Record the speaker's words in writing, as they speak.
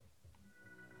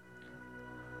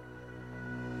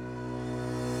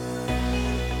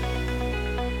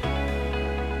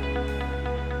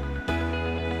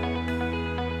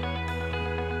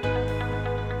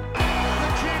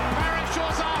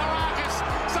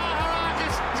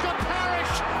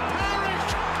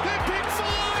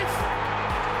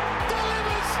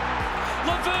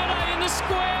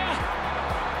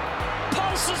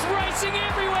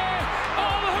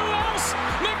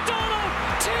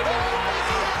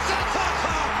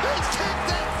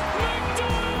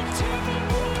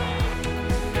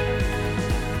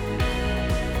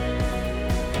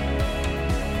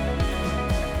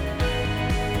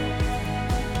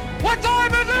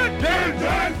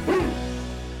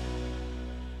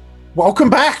Welcome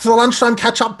back to the Lunchtime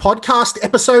Catch-Up Podcast,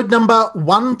 episode number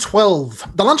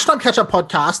 112. The Lunchtime Catch-Up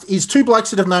Podcast is two blokes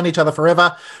that have known each other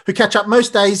forever who catch up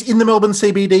most days in the Melbourne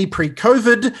CBD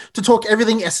pre-COVID to talk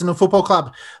everything Essendon Football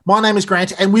Club. My name is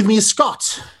Grant and with me is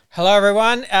Scott. Hello,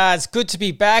 everyone. It's good to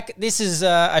be back. This is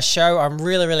a show I'm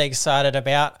really excited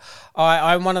about.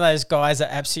 I'm one of those guys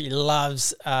that absolutely loves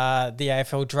the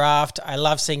AFL draft. I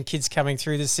love seeing kids coming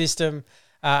through the system.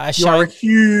 You are a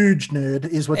huge nerd,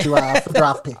 is what you are for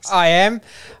draft picks. I am.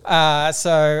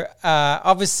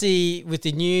 Obviously, with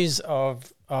the news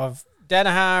of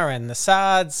Danaher and the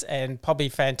Sards and probably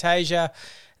Fantasia,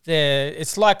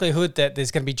 it's likelihood that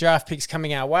there's going to be draft picks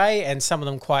coming our way and some of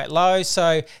them quite low.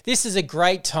 So this is a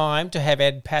great time to have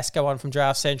Ed Pascoe on from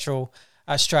Draft Central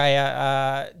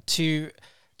Australia to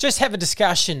just have a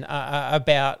discussion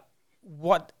about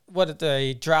what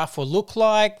the draft will look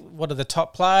like, what are the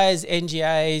top players,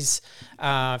 NGAs,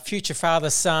 future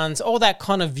fathers, sons, all that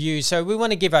kind of view. So we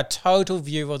want to give a total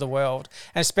view of the world,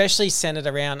 and especially centered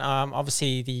around,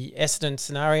 obviously, the Essendon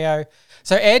scenario.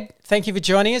 So, Ed, thank you for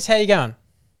joining us. How are you going?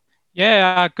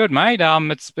 Yeah, good, mate.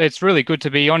 It's really good to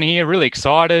be on here, really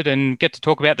excited, and get to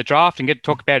talk about the draft and get to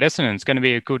talk about Essendon. It's going to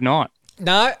be a good night.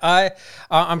 No,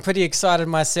 I'm pretty excited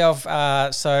myself.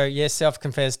 So yes,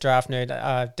 self-confessed draft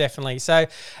nerd, definitely. So,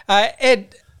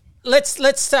 Ed,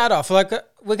 let's start off. Like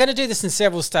we're going to do this in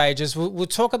several stages. We'll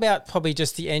talk about probably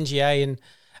just the NGA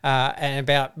and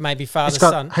about maybe father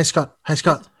son. Hey Scott.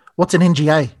 What's an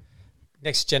NGA?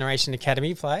 Next Generation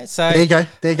Academy player. So there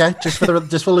you go. Just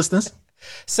for listeners.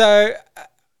 So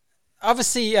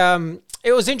obviously,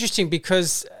 it was interesting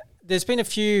because there's been a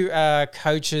few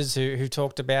coaches who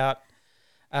talked about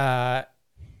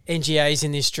NGAs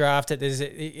in this draft. That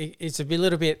it's a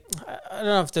little bit. I don't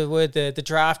know if the word the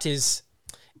draft is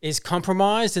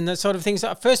compromised and that sort of thing.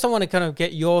 So first, I want to kind of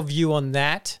get your view on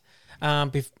that,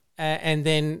 and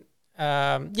then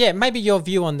maybe your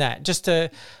view on that. Just to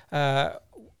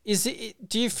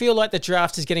do you feel like the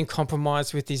draft is getting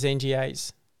compromised with these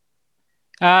NGAs?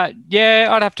 Yeah,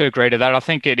 I'd have to agree to that. I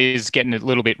think it is getting a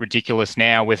little bit ridiculous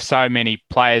now with so many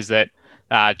players that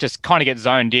just kind of get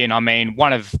zoned in. I mean,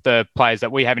 one of the players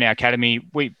that we have in our academy,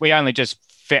 we only just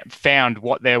found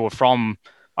what they were from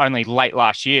only late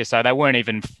last year. So they weren't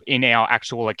even in our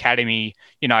actual academy,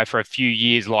 for a few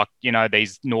years like,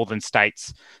 these northern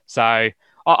states. So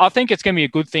I think it's going to be a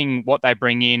good thing what they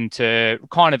bring in to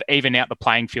kind of even out the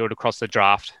playing field across the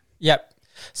draft. Yep.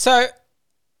 So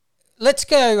let's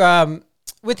go...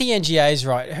 with the NGAs,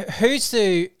 right,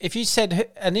 if you said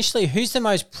initially, who's the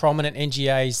most prominent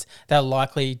NGAs that are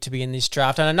likely to be in this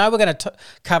draft? And I know we're going to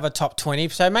cover top 20,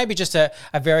 so maybe just a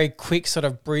very quick sort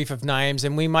of brief of names,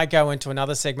 and we might go into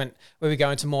another segment where we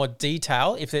go into more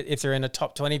detail if they're in a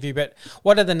top 20 view. But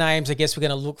what are the names, I guess, we're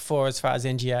going to look for as far as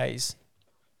NGAs?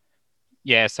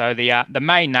 Yeah, so the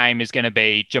main name is going to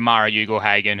be Jamara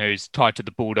Ugle-Hagan, who's tied to the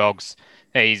Bulldogs.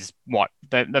 He's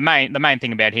the main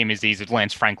thing about him is he's a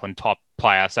Lance Franklin type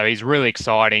player. So he's really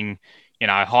exciting,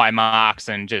 high marks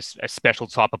and just a special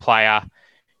type of player.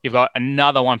 You've got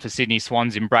another one for Sydney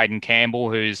Swans in Braden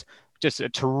Campbell, who's just a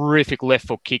terrific left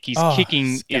foot kick. His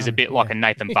kicking is a bit like a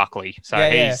Nathan Buckley. So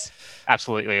he's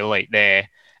absolutely elite there.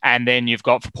 And then you've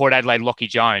got for Port Adelaide, Lockie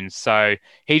Jones. So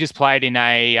he just played in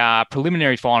a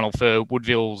preliminary final for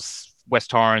Woodville's West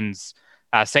Torrens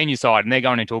senior side, and they're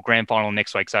going into a grand final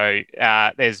next week. So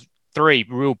there's three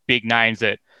real big names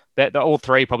that all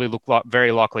three probably look like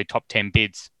very likely top 10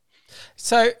 bids.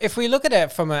 So if we look at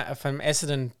it from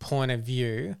Essendon point of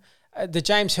view, the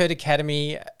James Hird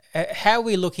Academy, how are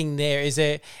we looking there? Is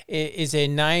there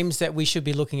names that we should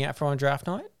be looking at for on draft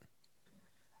night?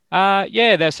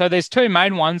 There's two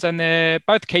main ones, and they're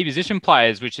both key position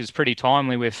players, which is pretty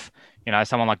timely with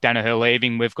someone like Danaher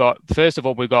leaving. We've got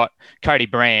Cody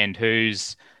Brand,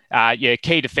 who's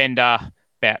key defender,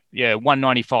 about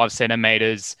 195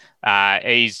 centimeters.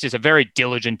 He's just a very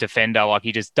diligent defender. Like,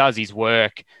 he just does his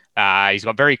work. He's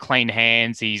got very clean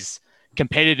hands. His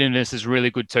competitiveness is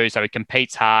really good too, so he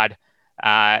competes hard.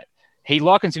 He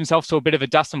likens himself to a bit of a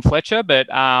Dustin Fletcher, but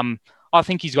I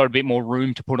think he's got a bit more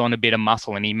room to put on a bit of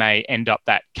muscle, and he may end up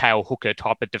that Cale Hooker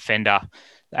type of defender.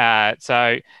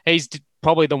 So he's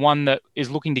probably the one that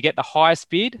is looking to get the highest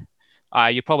bid.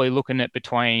 You're probably looking at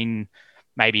between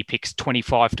maybe picks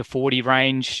 25 to 40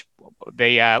 range.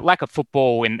 The lack of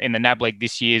football in the NAB League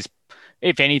this year's,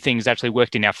 if anything, has actually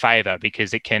worked in our favour,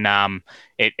 because it can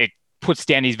it puts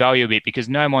down his value a bit, because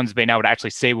no one's been able to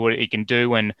actually see what he can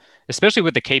do. And especially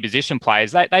with the key position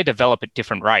players, they develop at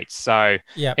different rates. So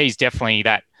he's definitely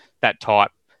that type.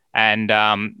 And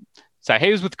so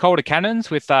he was with Calder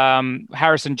Cannons with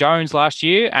Harrison Jones last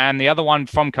year. And the other one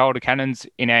from Calder Cannons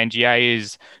in our NGA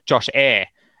is Josh Eyre.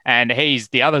 And he's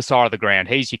the other side of the ground.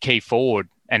 He's your key forward,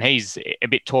 and he's a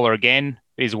bit taller again.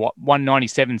 He's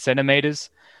 197 centimeters.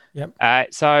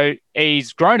 Yep. So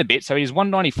he's grown a bit. So he's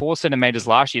 194 centimeters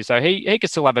last year. So he could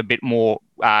still have a bit more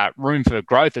room for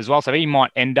growth as well. So he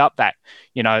might end up that,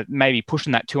 maybe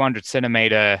pushing that 200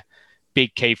 centimeter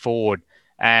big key forward.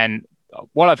 And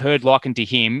what I've heard likened to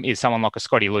him is someone like a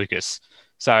Scotty Lucas.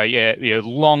 So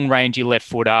long rangey left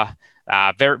footer,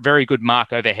 very, very good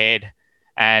mark overhead.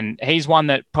 And he's one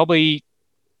that probably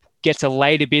gets a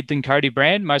later bid than Cody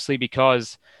Brand, mostly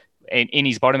because in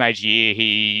his bottom age year,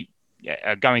 he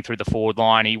going through the forward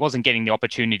line, he wasn't getting the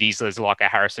opportunities as like a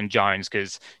Harrison Jones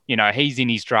because, he's in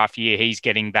his draft year, he's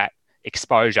getting that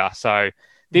exposure. So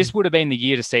this would have been the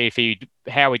year to see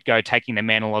how he'd go taking the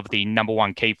mantle of the number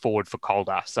one key forward for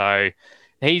Calder. So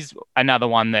he's another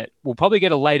one that will probably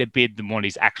get a later bid than what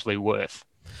he's actually worth.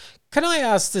 Can I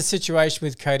ask the situation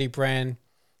with Cody Brand?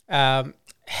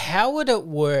 How would it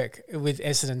work with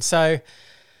Essendon? So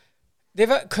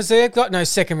because they've got no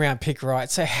second round pick, right?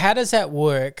 So how does that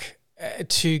work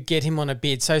to get him on a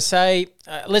bid? So say,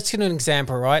 let's get an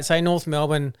example, right? Say North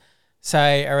Melbourne,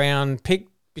 say around pick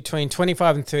between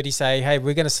 25 and 30, say, hey,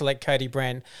 we're going to select Cody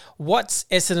Brand. What's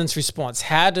Essendon's response?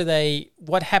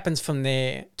 What happens from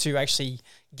there to actually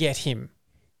get him?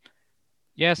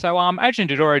 Yeah, so Adrian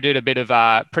Dodoro did a bit of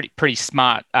pretty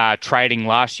smart trading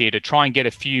last year to try and get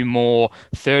a few more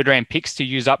third-round picks to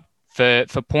use up for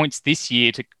points this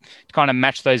year to kind of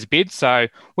match those bids. So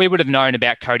we would have known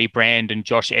about Cody Brand and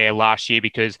Josh Eyre last year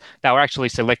because they were actually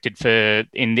selected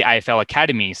in the AFL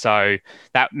Academy. So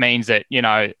that means that,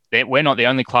 that we're not the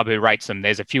only club who rates them.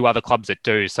 There's a few other clubs that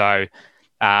do. So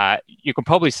you can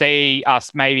probably see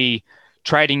us maybe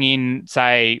trading in,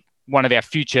 say, one of our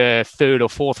future third or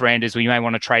fourth rounders we may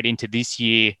want to trade into this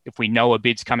year if we know a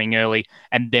bid's coming early,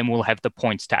 and then we'll have the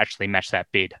points to actually match that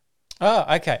bid. Oh,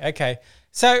 okay.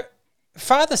 So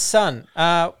father-son,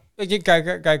 you go,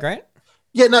 Grant.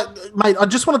 Yeah, no, mate, I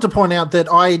just wanted to point out that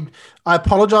I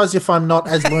apologise if I'm not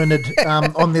as learned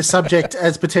on this subject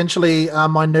as potentially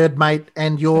my nerd mate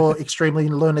and your extremely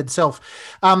learned self.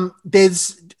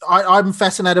 I'm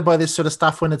fascinated by this sort of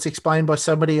stuff when it's explained by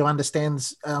somebody who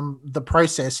understands the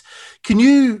process. Can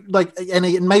you,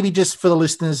 and maybe just for the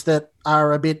listeners that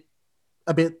are a bit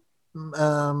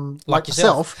like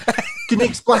yourself, can you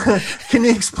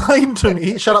explain to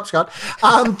me? Shut up, Scott.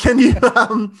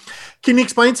 Can you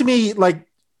explain to me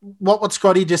what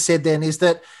Scotty just said? Then is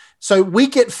that so we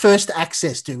get first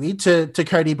access, do we, to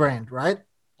Cody Brand, right?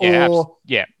 Yeah, or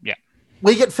yeah.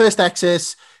 We get first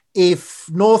access if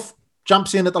North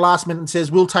jumps in at the last minute and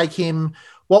says we'll take him.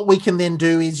 What we can then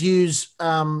do is use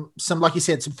some, like you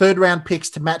said, some third round picks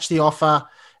to match the offer,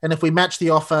 and if we match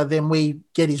the offer, then we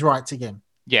get his rights again.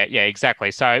 Yeah,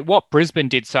 exactly. So what Brisbane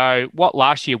did, what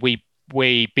last year we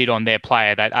bid on their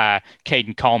player, that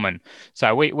Keaton Coleman.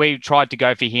 So we tried to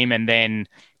go for him, and then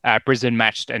Brisbane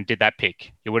matched and did that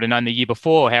pick. You would have known the year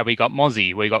before how we got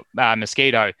Mozzie, we got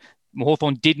Mosquito.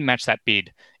 Hawthorn didn't match that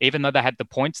bid. Even though they had the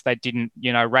points, they didn't,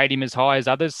 rate him as high as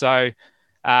others. So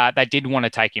they did want to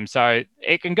take him. So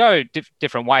it can go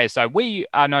different ways. So we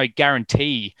are no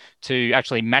guarantee to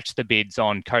actually match the bids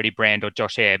on Cody Brand or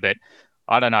Josh Eyre, but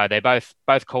I don't know. They're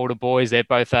both Calder boys. They're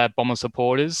both Bomber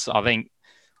supporters. I think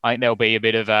there'll be a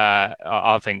bit of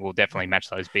I think we'll definitely match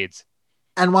those bids.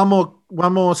 And one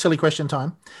more silly question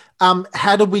time.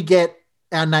 How do we get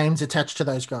our names attached to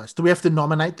those guys? Do we have to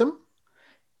nominate them?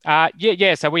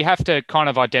 Yeah. So we have to kind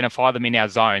of identify them in our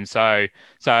zone. So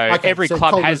every club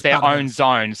Calder's has their own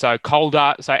zone. So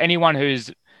Calder. So anyone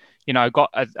who's got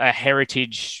a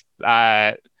heritage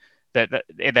that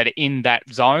in that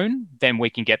zone, then we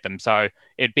can get them. So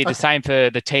it'd be the same for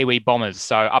the Tiwi Bombers.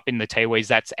 So up in the Tiwis,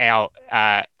 that's our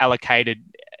allocated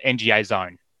NGA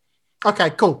zone. Okay,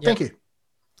 cool. Yep. Thank you.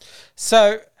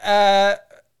 So,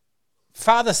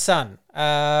 father-son,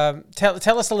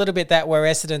 tell us a little bit where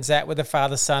Essendon's at with the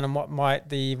father-son and what might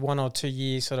the 1 or 2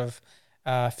 year sort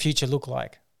of future look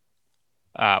like.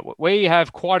 We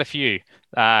have quite a few.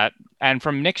 And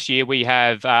from next year, we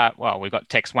have, we've got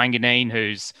Tex Wanganeen,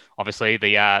 who's obviously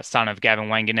the son of Gavin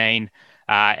Wanganeen.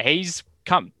 He's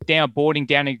come down, boarding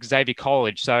down at Xavier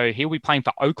College. So he'll be playing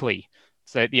for Oakley.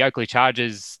 So the Oakley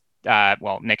Chargers,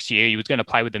 next year, he was going to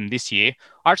play with them this year.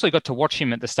 I actually got to watch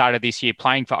him at the start of this year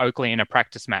playing for Oakley in a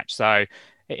practice match. So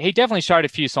he definitely showed a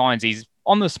few signs. He's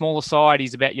on the smaller side.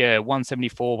 He's about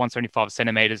 174, 175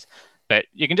 centimeters. But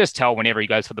you can just tell whenever he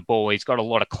goes for the ball, he's got a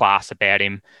lot of class about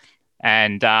him.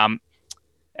 And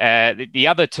the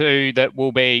other two that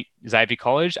will be Xavier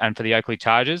College and for the Oakley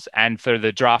Chargers, and for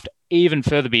the draft even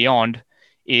further beyond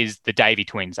is the Davey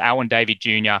twins, Alwyn Davey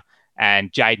Jr.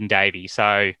 and Jaden Davey.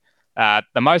 So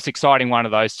The most exciting one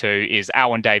of those two is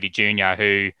Alwyn Davey Jr.,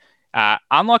 who,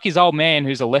 unlike his old man,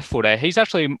 who's a left footer, he's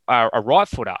actually a right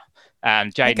footer.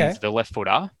 Jaden's the left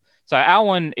footer. So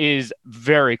Alwyn is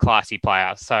very classy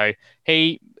player. So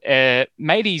he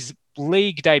made his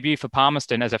league debut for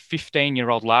Palmerston as a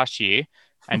 15-year-old last year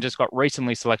and just got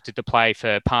recently selected to play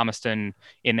for Palmerston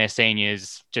in their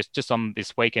seniors just on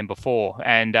this weekend before.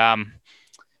 And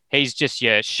he's just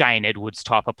your Shane Edwards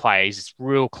type of player. He's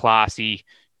real classy,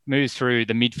 moves through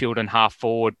the midfield and half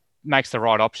forward, makes the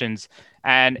right options.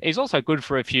 And he's also good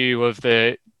for a few of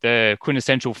the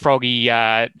quintessential Froggy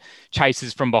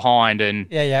chases from behind. And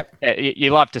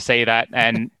you love to see that.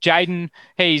 And Jaden,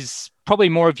 he's probably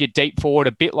more of your deep forward,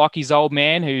 a bit like his old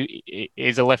man, who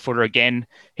is a left footer again.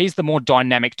 He's the more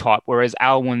dynamic type, whereas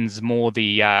Alwyn's more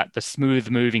the smooth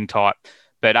moving type.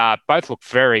 But both look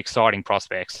very exciting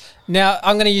prospects. Now,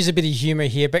 I'm going to use a bit of humour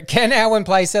here, but can Alwyn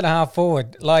play centre half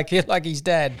forward like his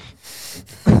dad?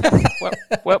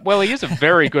 well, he is a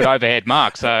very good overhead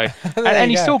mark. So,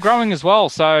 and he's still growing as well.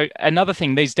 So another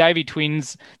thing, these Davey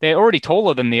twins, they're already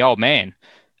taller than the old man,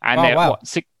 and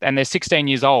they're 16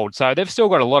 years old. So they've still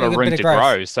got a lot of room to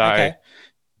grow. So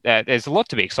there's a lot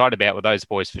to be excited about with those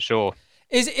boys for sure.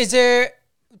 Is there?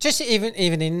 Just even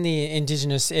in the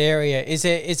Indigenous area, is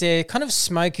there kind of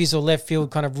smokies or left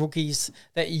field kind of rookies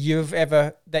that you've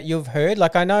heard?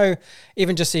 Like I know,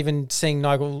 even seeing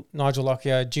Nigel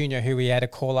Lockyer Jr., who we had a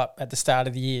call up at the start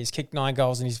of the year, he's kicked 9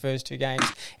 goals in his first 2 games.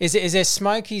 Is there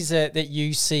smokies that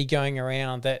you see going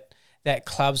around that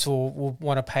clubs will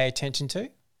want to pay attention to?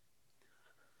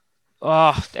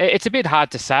 Oh, it's a bit hard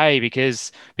to say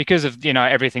because of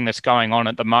everything that's going on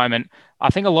at the moment. I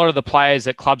think a lot of the players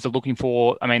that clubs are looking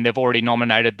for, I mean, they've already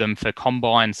nominated them for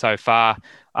Combine so far.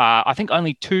 I think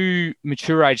only 2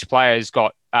 mature age players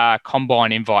got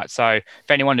Combine invites. So if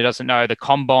anyone who doesn't know, the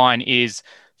Combine is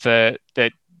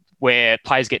where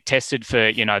players get tested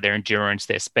for their endurance,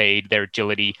 their speed, their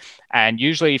agility, and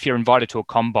usually if you're invited to a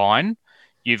Combine,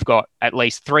 you've got at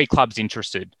least 3 clubs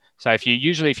interested. So if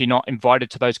you're not invited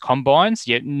to those combines,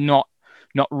 you're not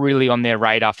really on their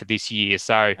radar for this year.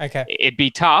 So it'd be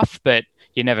tough, but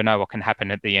you never know what can happen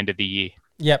at the end of the year.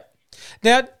 Yep.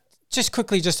 Now, just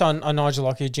quickly, just on Nigel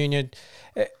Lockyer Jr.,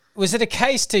 was it a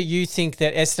case do you think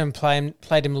that Essendon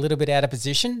played him a little bit out of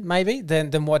position, maybe,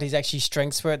 than what his actually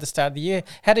strengths were at the start of the year?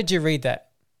 How did you read that?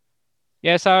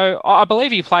 Yeah, so I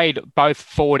believe he played both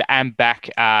forward and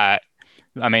back the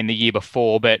year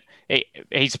before, but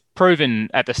he's proven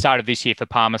at the start of this year for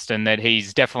Palmerston that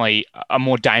he's definitely a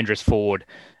more dangerous forward,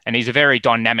 and he's a very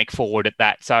dynamic forward at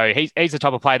that. So he's the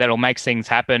type of player that'll make things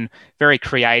happen, very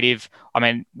creative. I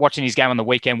mean, watching his game on the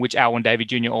weekend, which Alwyn Davey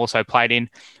Jr. also played in,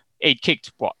 he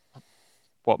kicked,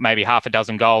 maybe half a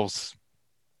dozen goals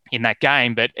in that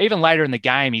game. But even later in the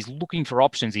game, he's looking for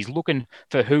options. He's looking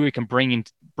for who he can bring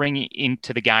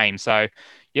into the game. So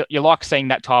you like seeing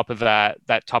that type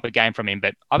of game from him.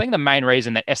 But I think the main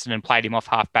reason that Essendon played him off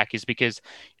halfback is because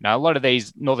a lot of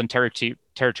these Northern Territory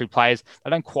players, they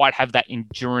don't quite have that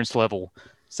endurance level.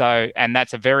 So, and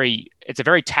it's a very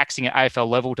taxing at AFL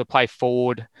level to play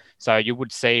forward. So you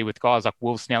would see with guys like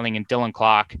Will Snelling and Dylan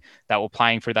Clark that were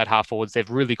playing through that half forwards, they've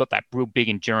really got that real big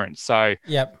endurance. So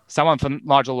someone from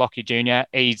Nigel Lockyer Jr.,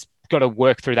 he's got to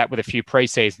work through that with a few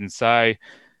preseasons. So,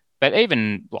 but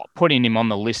even putting him on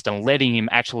the list and letting him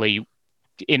actually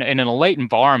in an elite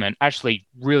environment, actually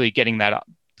really getting that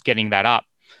up.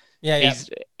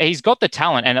 He's got the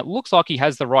talent, and it looks like he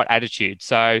has the right attitude.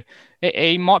 So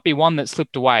he might be one that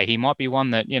slipped away. He might be one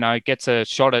that gets a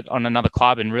shot on another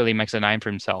club and really makes a name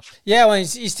for himself. Yeah, well,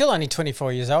 he's still only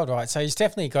 24 years old, right? So he's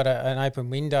definitely got an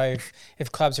open window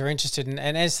if clubs are interested, and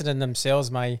Essendon themselves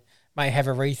may have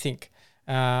a rethink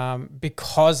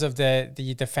because of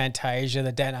the Fantasia,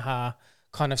 the Danaher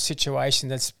kind of situation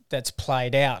that's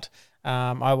played out.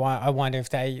 I wonder if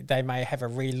they may have a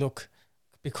relook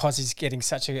because he's getting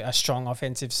such a strong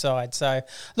offensive side. So,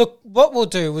 look, what we'll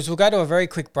do is we'll go to a very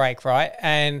quick break, right?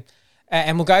 And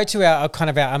we'll go to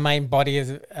our main body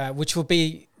of which will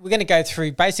be, we're going to go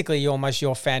through basically almost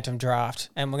your phantom draft,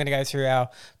 and we're going to go through our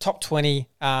top 20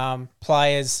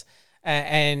 players,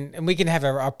 and we can have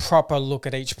a proper look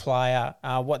at each player,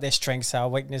 what their strengths are,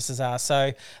 weaknesses are.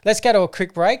 So let's go to a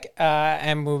quick break,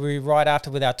 and we'll be right after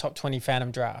with our top 20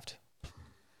 phantom draft.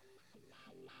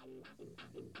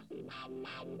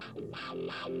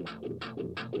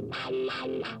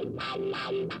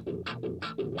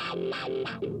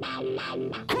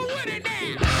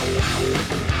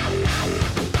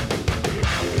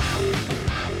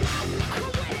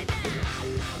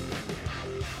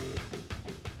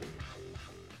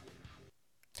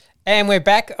 And we're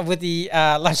back with the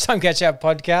Lunchtime Catch-Up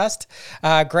podcast.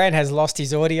 Grant has lost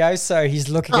his audio, so he's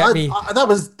looking at me. That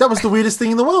was the weirdest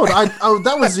thing in the world.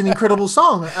 That was an incredible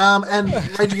song, and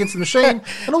Rage Against the Machine,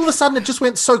 and all of a sudden it just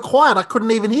went so quiet I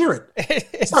couldn't even hear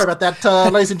it. Sorry about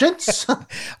that, ladies and gents.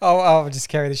 I'll just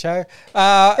carry the show.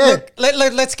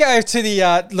 Look, let's go to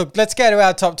the let's go to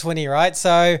our top 20, right?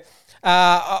 So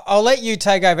I'll let you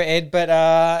take over, Ed.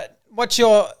 But what's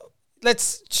your do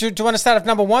you want to start at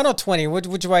number 1 or 20?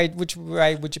 Which way would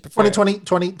you prefer? 20.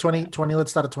 Let's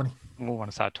start at 20. We'll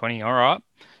want to start 20. All right.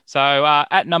 So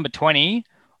at number 20,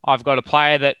 I've got a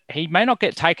player that he may not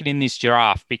get taken in this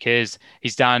draft because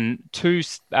he's done 2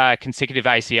 consecutive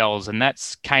ACLs, and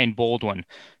that's Kane Baldwin.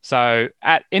 So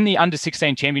in the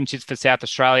under-16 championships for South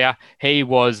Australia, he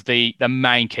was the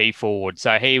main key forward.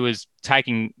 So he was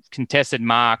taking contested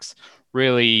marks,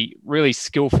 really, really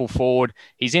skillful forward.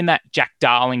 He's in that Jack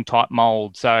Darling type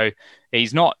mold. So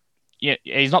he's not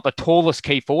the tallest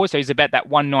key forward. So he's about that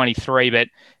 193, but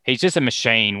he's just a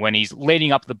machine. When he's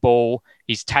leading up the ball,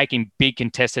 he's taking big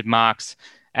contested marks,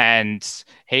 and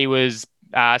he was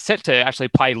set to actually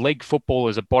play league football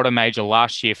as a bottom major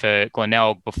last year for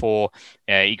Glenelg before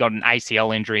he got an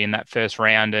ACL injury in that first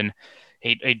round. And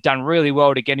he'd done really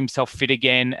well to get himself fit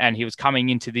again, and he was coming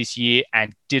into this year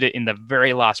and did it in the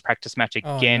very last practice match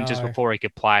again, just before he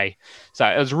could play. So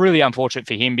it was really unfortunate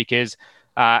for him because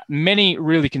many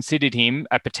really considered him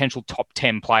a potential top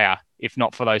 10 player, if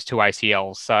not for those 2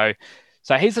 ACLs. So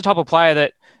he's the type of player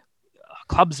that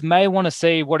clubs may want to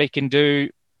see what he can do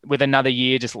with another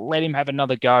year, just let him have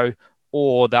another go,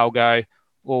 or they'll go,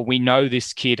 well, we know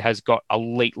this kid has got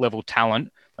elite level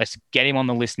talent. Let's get him on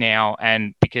the list now.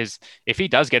 And because if he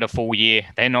does get a full year,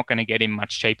 they're not going to get him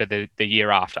much cheaper the year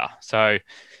after. So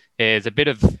there's a bit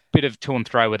of to and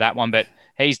fro with that one, but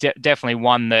he's definitely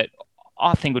one that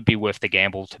I think would be worth the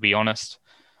gamble, to be honest.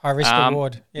 High risk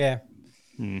reward. Yeah.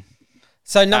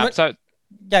 So number, sorry.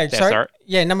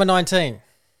 Yeah. Number 19.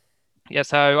 Yeah.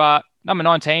 So, number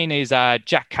 19 is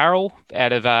Jack Carroll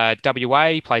out of WA.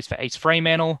 He plays for East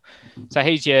Fremantle. So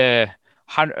he's your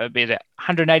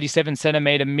 187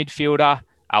 centimetre midfielder,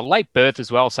 a late birth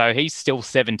as well. So he's still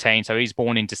 17. So he's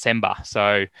born in December.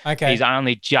 So he's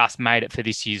only just made it for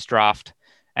this year's draft.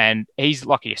 And he's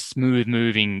like a smooth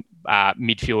moving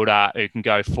midfielder who can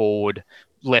go forward,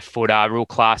 left footer, real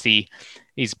classy.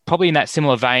 He's probably in that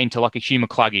similar vein to like a Hugh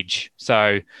McCluggage.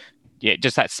 So yeah,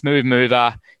 just that smooth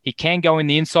mover. He can go in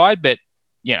the inside, but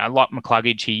like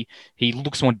McCluggage, he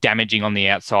looks more damaging on the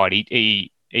outside.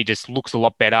 He just looks a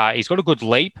lot better. He's got a good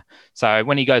leap. So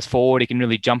when he goes forward, he can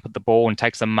really jump at the ball and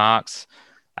take some marks.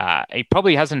 He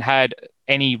probably hasn't had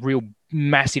any real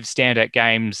massive standout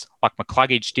games like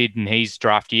McCluggage did in his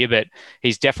draft year, but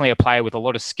he's definitely a player with a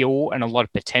lot of skill and a lot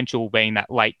of potential, being that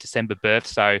late December birth.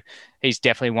 So he's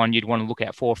definitely one you'd want to look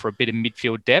out for a bit of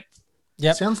midfield depth.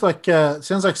 Yeah, sounds like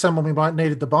someone we might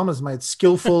need at the Bombers, mate.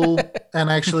 Skillful and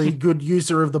actually good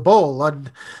user of the ball.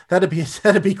 That'd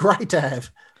be great to have.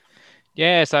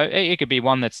 Yeah, so it could be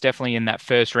one that's definitely in that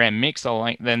first round mix.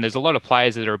 Then there's a lot of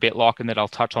players that are a bit like him that I'll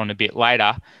touch on a bit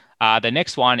later. The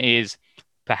next one is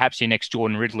perhaps your next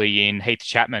Jordan Ridley in Heath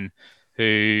Chapman,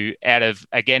 who out of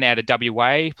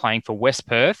WA, playing for West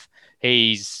Perth.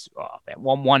 He's about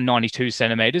 192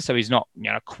 centimetres, so he's not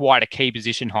quite a key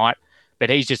position height, but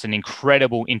he's just an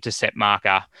incredible intercept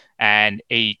marker, and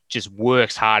he just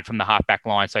works hard from the halfback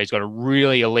line. So he's got a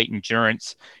really elite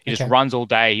endurance. He just runs all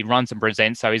day. He runs and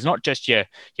presents. So he's not just your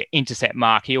intercept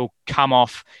mark. He'll come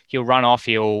off, he'll run off,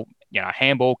 he'll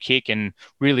handball kick and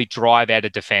really drive out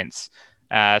of defence.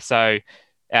 So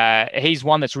he's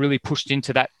one that's really pushed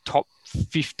into that top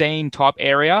 15 type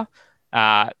area.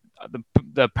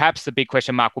 Perhaps the big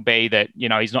question mark will be that,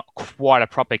 he's not quite a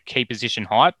proper key position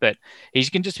height, but he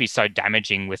can just be so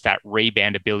damaging with that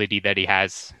rebound ability that he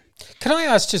has. Can I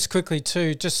ask just quickly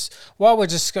too, just while we're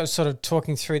just sort of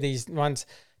talking through these ones,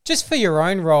 just for your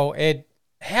own role, Ed,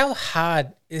 how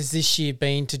hard is this year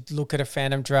been to look at a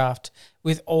Phantom draft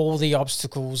with all the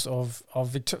obstacles of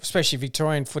especially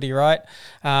Victorian footy, right?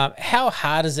 How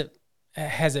hard has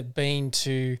it been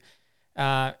to,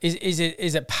 is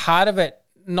it part of it,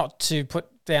 not to put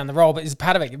down the role, but is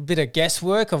part of it a bit of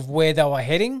guesswork of where they were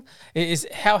heading?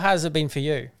 How hard has it been for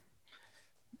you?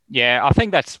 Yeah, I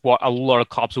think that's what a lot of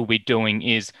clubs will be doing,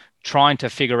 is trying to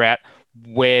figure out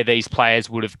where these players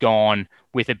would have gone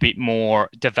with a bit more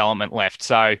development left.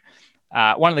 So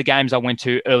one of the games I went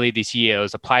to earlier this year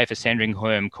was a player for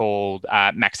Sandringham called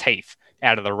Max Heath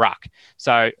out of the ruck.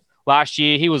 So last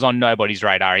year he was on nobody's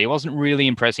radar. He wasn't really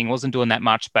impressing, wasn't doing that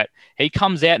much, but he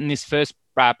comes out in this first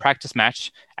practice match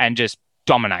and just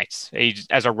dominates.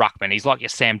 As a ruckman, he's like your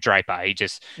Sam Draper. He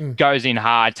just goes in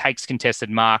hard, takes contested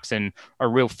marks, and a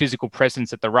real physical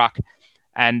presence at the ruck.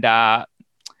 And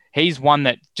he's one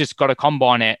that just got a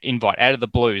combine invite out of the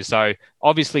blue. So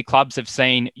obviously clubs have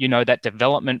seen, that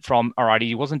development from, all right,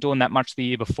 he wasn't doing that much the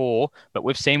year before, but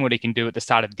we've seen what he can do at the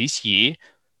start of this year.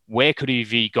 Where could he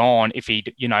have gone if he,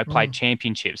 played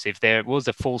championships? If there was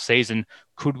a full season,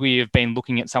 could we have been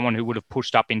looking at someone who would have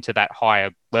pushed up into that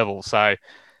higher level? So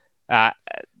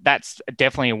that's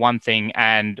definitely one thing.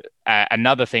 And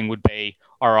another thing would be,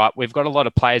 all right, we've got a lot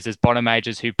of players as bottom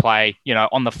majors who play,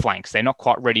 on the flanks. They're not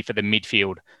quite ready for the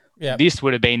midfield. Yep. This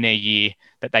would have been their year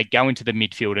that they go into the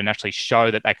midfield and actually show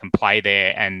that they can play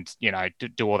there and,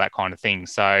 do all that kind of thing.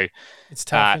 So it's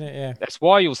tough, isn't it? Yeah. That's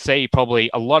why you'll see probably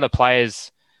a lot of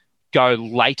players go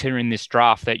later in this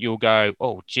draft that you'll go,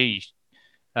 oh, gee,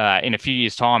 in a few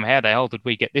years' time, how the hell did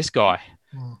we get this guy?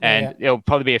 And there'll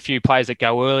probably be a few players that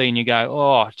go early and you go,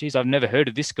 oh, geez, I've never heard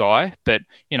of this guy. But,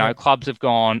 clubs have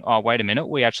gone, oh, wait a minute,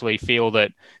 we actually feel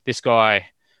that this guy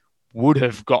would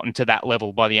have gotten to that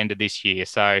level by the end of this year.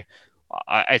 So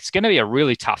it's going to be a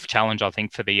really tough challenge, I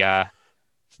think, for the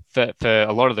for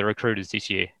a lot of the recruiters this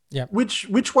year. Yeah. Which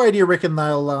way do you reckon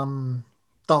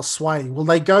they'll sway? Will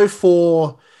they go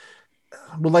for?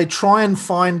 Will they try and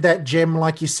find that gem,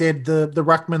 like you said, the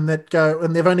ruckman that go,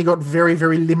 and they've only got very,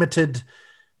 very limited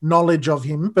knowledge of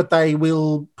him, but they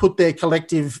will put their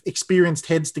collective experienced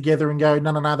heads together and go,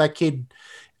 no, that kid,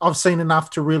 I've seen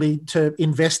enough to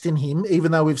invest in him,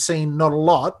 even though we've seen not a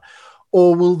lot?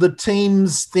 Or will the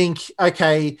teams think,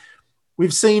 okay,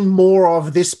 we've seen more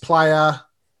of this player,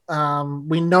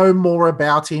 we know more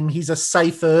about him, he's a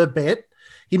safer bet.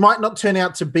 He might not turn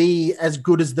out to be as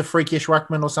good as the freakish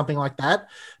ruckman or something like that,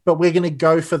 but we're going to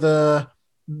go for the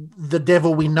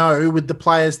devil we know with the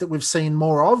players that we've seen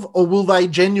more of? Or will they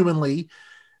genuinely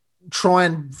try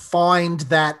and find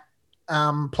that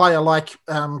player like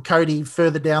Cody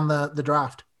further down the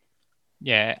draft?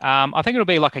 Yeah, I think it'll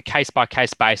be like a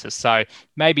case-by-case basis. So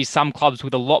maybe some clubs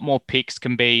with a lot more picks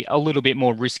can be a little bit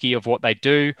more risky of what they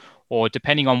do, or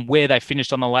depending on where they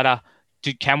finished on the ladder,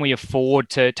 can we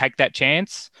afford to take that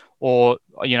chance? Or,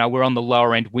 we're on the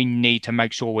lower end, we need to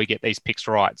make sure we get these picks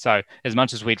right. So as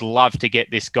much as we'd love to get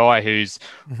this guy who's,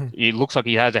 it looks like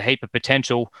he has a heap of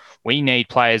potential, we need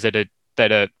players that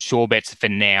are sure bets for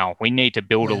now. We need to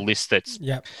build a list that's...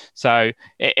 So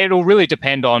it'll really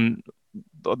depend on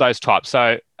those types.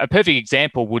 So a perfect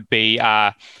example would be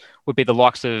the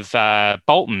likes of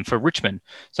Bolton for Richmond.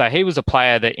 So he was a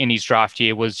player that in his draft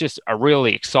year was just a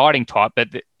really exciting type, but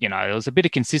there was a bit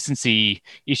of consistency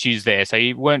issues there. So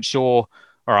you weren't sure,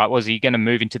 all right, was he going to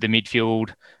move into the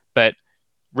midfield? But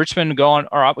Richmond gone,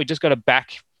 all right, we just got to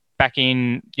back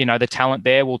in, the talent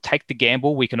there. We'll take the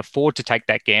gamble. We can afford to take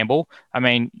that gamble. I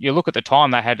mean, you look at the time,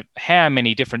 they had how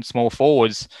many different small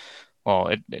forwards? Well,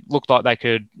 it looked like they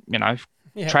could,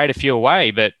 trade a few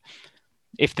away, but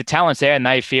if the talent's there and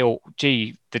they feel,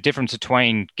 gee, the difference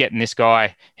between getting this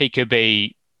guy, he could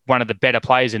be one of the better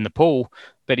players in the pool,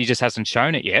 but he just hasn't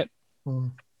shown it yet.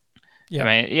 Yeah.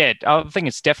 I mean, I think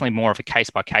it's definitely more of a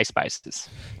case-by-case basis.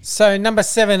 So number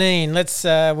 17,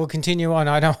 we'll continue on.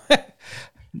 I don't...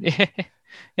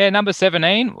 Yeah, number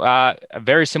 17, a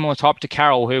very similar type to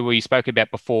Carroll, who we spoke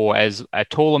about before, as a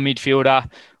taller midfielder,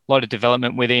 a lot of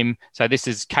development with him. So this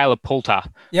is Caleb Poulter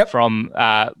from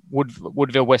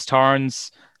Woodville West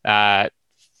Torrens out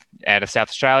of South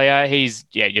Australia. He's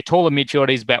your taller midfielder.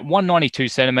 He's about 192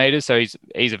 centimetres, so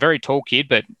he's a very tall kid,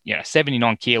 but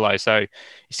 79 kilos. So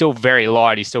he's still very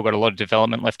light. He's still got a lot of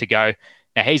development left to go.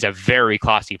 Now he's a very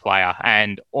classy player,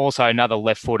 and also another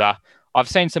left footer. I've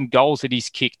seen some goals that he's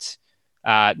kicked,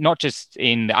 not just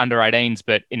in the under-18s,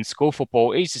 but in school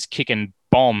football. He's just kicking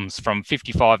bombs from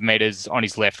 55 metres on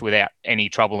his left without any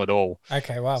trouble at all.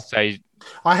 Okay, wow. So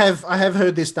I have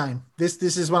heard this name. This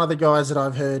is one of the guys that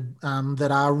I've heard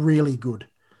that are really good.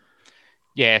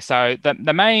 Yeah, so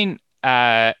the main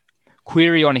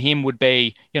query on him would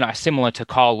be, similar to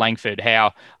Kyle Langford.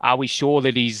 How are we sure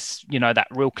that he's, that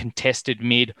real contested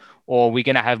mid, or are we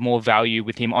going to have more value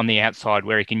with him on the outside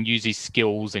where he can use his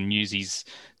skills and use his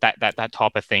that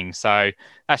type of thing? So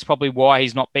that's probably why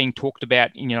he's not being talked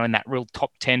about, in that real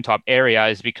top 10 type area,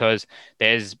 is because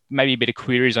there's maybe a bit of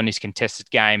queries on his contested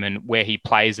game and where he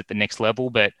plays at the next level.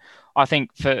 But I think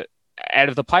out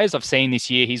of the players I've seen this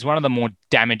year, he's one of the more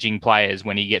damaging players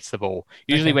when he gets the ball.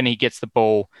 Usually when he gets the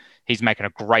ball, he's making a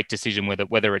great decision with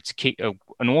it, whether it's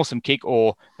an awesome kick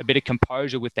or a bit of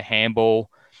composure with the handball.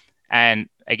 And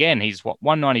again, he's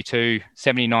 192,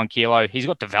 79 kilo. He's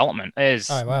got development. Oh,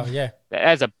 wow, yeah.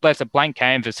 That's a blank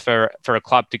canvas for a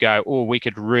club to go, oh, we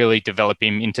could really develop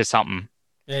him into something.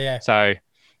 Yeah. So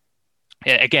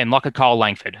again, like a Cole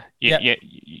Langford.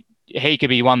 He could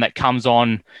be one that comes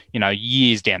on,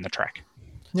 years down the track.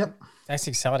 Yep. That's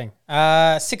exciting.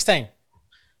 16.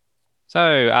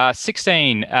 So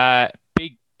 16,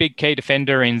 big key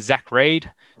defender in Zach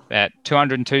Reid, at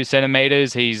 202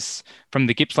 centimetres. He's from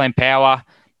the Gippsland Power.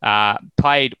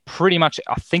 Played pretty much,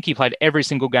 I think he played every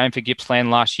single game for Gippsland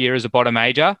last year as a bottom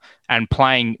major and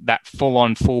playing that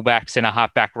full-on fullback,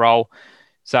 centre-half-back role.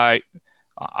 So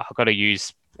I've got to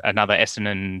use another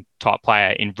Essendon type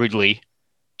player in Ridley,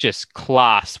 just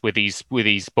class with his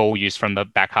ball use from the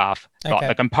back half. Okay. Like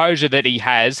the composure that he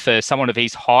has for someone of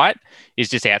his height is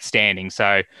just outstanding.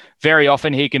 So very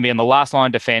often he can be on the last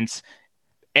line defence,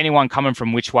 anyone coming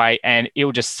from which way, and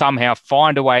he'll just somehow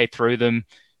find a way through them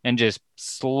and just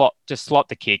slot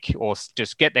the kick or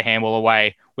just get the handball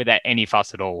away without any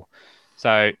fuss at all.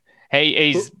 So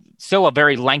he's still a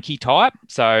very lanky type.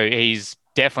 So he's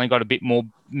definitely got a bit more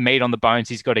meat on the bones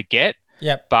he's got to get.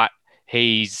 Yep. But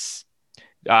he's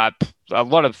a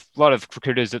lot of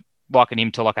cricketers that liken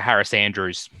him to like a Harris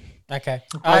Andrews. Okay.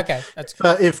 Okay. That's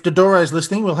good. If Dodoro is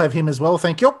listening, we'll have him as well.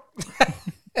 Thank you.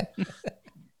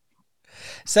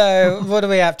 So what are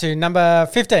we up to? Number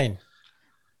 15.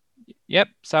 Yep.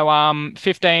 So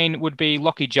 15 would be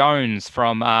Lockie Jones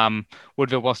from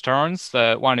Woodville West Torrens,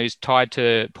 the one who's tied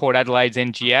to Port Adelaide's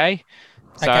NGA.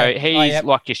 So he's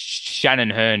like your Shannon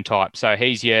Hearn type. So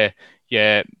he's your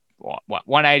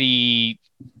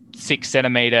 186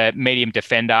 centimetre medium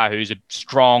defender who's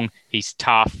strong. He's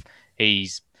tough.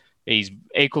 He's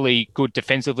equally good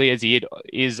defensively as he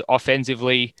is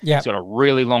offensively. Yep. He's got a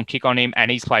really long kick on him, and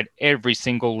he's played every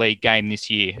single league game this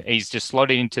year. He's just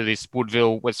slotted into this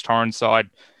Woodville West Torrens side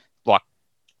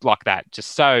like that,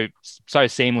 just so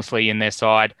seamlessly in their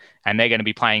side, and they're going to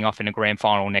be playing off in a grand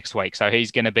final next week. So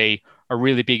he's going to be a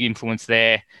really big influence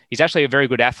there. He's actually a very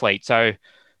good athlete. So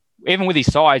even with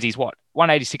his size, he's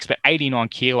 186 but 89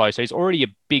 kilos. So he's already a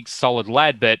big, solid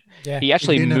lad, but he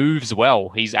actually moves well.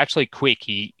 He's actually quick.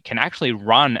 He can actually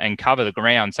run and cover the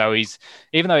ground. So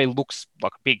even though he looks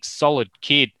like a big, solid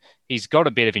kid, he's got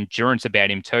a bit of endurance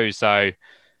about him too. So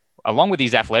along with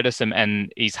his athleticism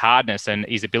and his hardness and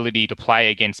his ability to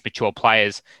play against mature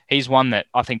players, he's one that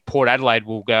I think Port Adelaide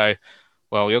will go,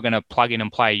 well, you're going to plug in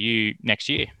and play you next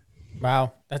year.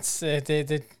 Wow, that's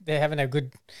they're having a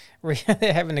good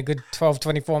 12,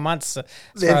 24 months as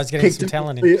far as getting some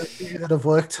talent in. That have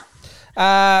worked.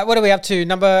 What are we up to?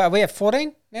 Are we at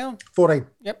 14 now? 14.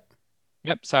 Yep.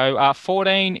 So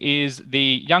 14 is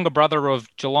the younger brother of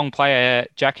Geelong player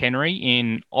Jack Henry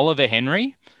in Oliver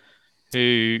Henry,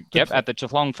 who at the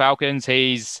Geelong Falcons.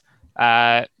 He's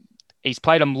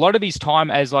played a lot of his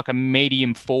time as like a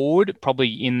medium forward, probably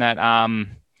in that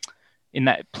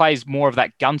plays more of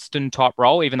that Gunston type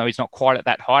role, even though he's not quite at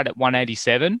that height at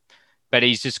 187, but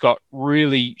he's just got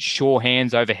really sure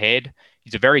hands overhead.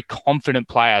 He's a very confident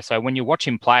player. So when you watch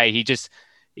him play, he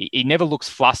never looks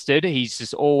flustered. He's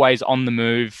just always on the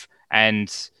move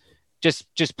and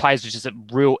just plays with just a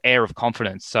real air of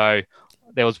confidence. So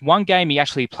there was one game he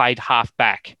actually played half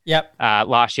back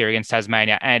last year against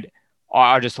Tasmania, and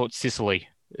I just thought Sicily.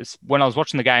 When I was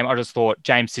watching the game, I just thought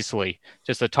James Sicily,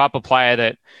 just the type of player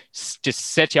that just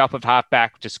sets you up at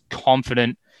halfback, just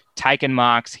confident, taking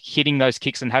marks, hitting those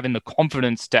kicks and having the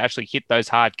confidence to actually hit those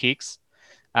hard kicks.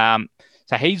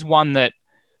 So he's one that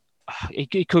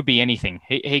he could be anything.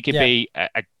 He could be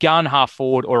a gun half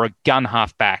forward or a gun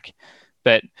half back,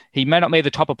 but he may not be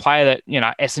the type of player that,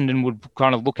 Essendon would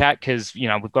kind of look at because,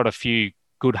 we've got a few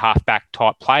good halfback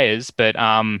type players, but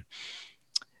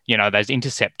those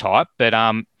intercept type, but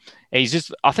I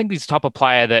think he's the type of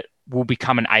player that will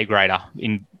become an A grader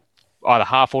in either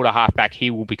half forward or half back.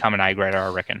 He will become an A grader, I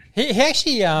reckon. He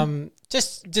actually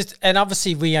just and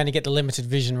obviously we only get the limited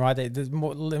vision, right? They're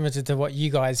more limited to what you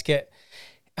guys get.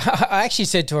 I actually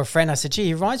said to a friend, I said, gee,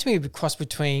 he reminds me of a cross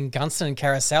between Gunston and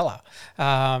Caracella.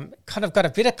 Kind of got a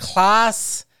bit of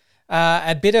class,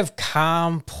 a bit of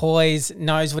calm, poise,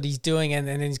 knows what he's doing, and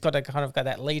then he's got to kind of got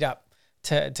that lead up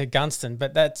to Gunston,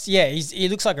 but he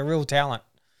looks like a real talent.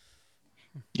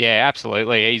 Yeah,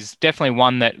 absolutely. He's definitely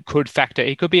one that could factor.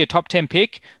 He could be a top 10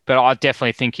 pick, but I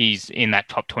definitely think he's in that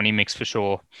top 20 mix for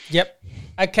sure. Yep.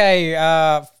 Okay.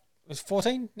 Was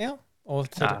 14 now or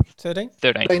 13?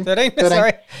 13. 13.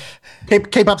 Sorry.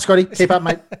 Keep up, Scotty. Keep up,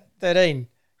 mate. 13.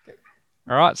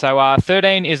 All right, so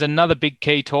 13 is another big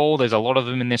key tall. There's a lot of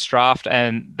them in this draft,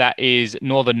 and that is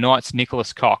Northern Knights'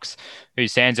 Nicholas Cox, who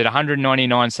stands at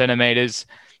 199 centimetres.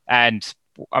 And,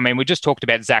 we just talked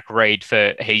about Zach Reid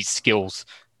for his skills.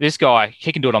 This guy,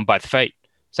 he can do it on both feet.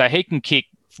 So he can kick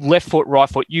left foot, right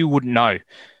foot. You wouldn't know.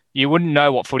 You wouldn't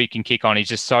know what foot he can kick on. He's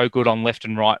just so good on left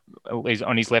and right. He's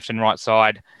on his left and right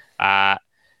side.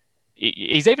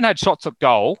 He's even had shots at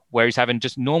goal where he's having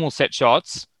just normal set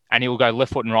shots and he'll go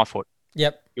left foot and right foot.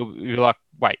 Yep. You're like,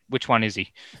 wait, which one is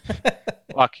he?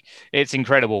 Like, it's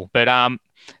incredible. But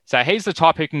so he's the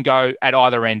type who can go at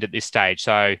either end at this stage.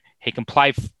 So he can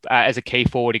play as a key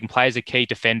forward. He can play as a key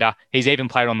defender. He's even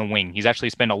played on the wing. He's actually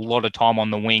spent a lot of time on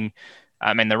the wing.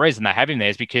 And the reason they have him there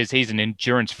is because he's an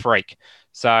endurance freak.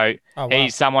 So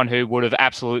he's someone who would have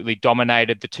absolutely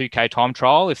dominated the 2K time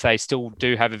trial if they still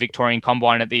do have a Victorian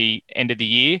Combine at the end of the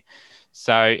year.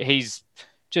 So he's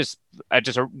just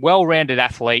a well-rounded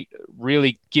athlete,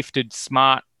 really gifted,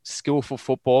 smart, skillful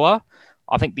footballer.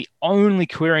 I think the only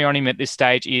query on him at this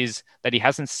stage is that he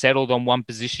hasn't settled on one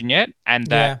position yet, and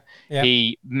that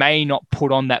he may not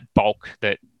put on that bulk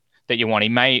that you want. He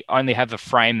may only have a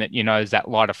frame that, is that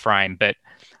lighter frame. But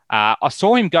I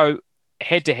saw him go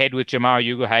head-to-head with Jamarra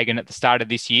Ugle-Hagan at the start of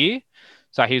this year.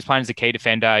 So he was playing as a key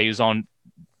defender. He was on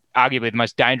arguably the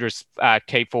most dangerous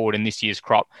key forward in this year's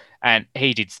crop, and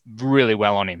he did really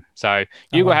well on him. So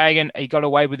Ugle-Hagan, he got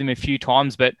away with him a few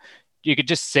times, but you could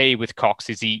just see with Cox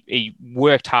is he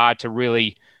worked hard to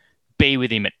really be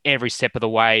with him at every step of the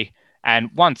way. And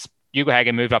once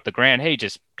Ugle-Hagan moved up the ground, he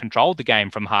just controlled the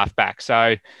game from half back.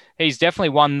 So he's definitely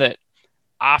one that,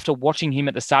 after watching him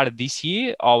at the start of this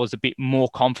year, I was a bit more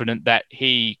confident that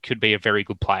he could be a very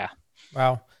good player.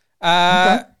 Wow.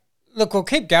 Look, we'll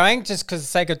keep going just because of the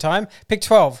sake of time. Pick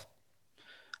 12.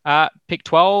 Pick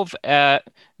 12,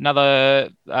 another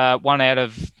one out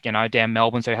of, down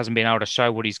Melbourne, so he hasn't been able to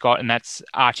show what he's got, and that's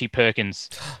Archie Perkins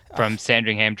from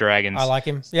Sandringham Dragons. I like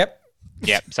him. Yep.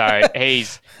 So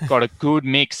he's got a good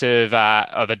mix of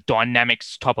a dynamic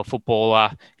type of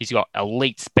footballer. He's got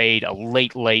elite speed,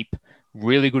 elite leap,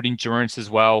 really good endurance as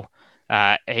well.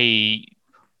 He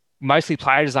mostly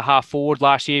played as a half forward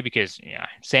last year because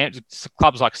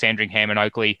clubs like Sandringham and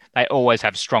Oakley, they always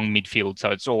have strong midfield, so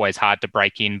it's always hard to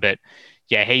break in. But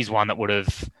yeah, he's one that would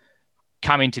have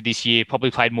come into this year,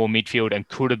 probably played more midfield and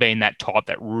could have been that type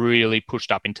that really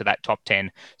pushed up into that top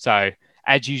 10. So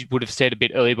as you would have said a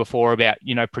bit earlier before about,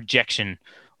 projection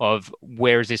of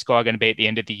where is this guy going to be at the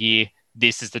end of the year,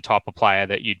 this is the type of player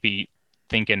that you'd be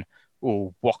thinking,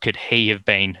 oh, what could he have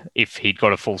been if he'd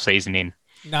got a full season in?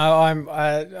 No,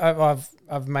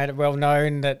 I've made it well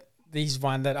known that he's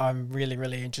one that I'm really,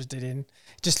 really interested in.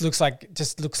 Just looks like,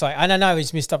 and I know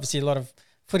he's missed obviously a lot of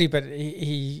footy, but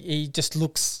he just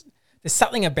looks, there's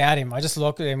something about him. I just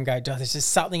look at him and go, there's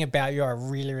just something about you I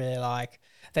really, really like,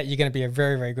 that you're going to be a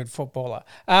very, very good footballer.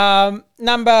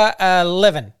 Number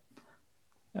 11.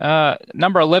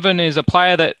 Number 11 is a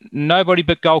player that nobody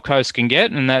but Gold Coast can get,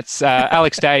 and that's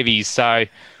Alex Davies. So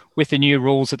with the new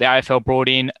rules that the AFL brought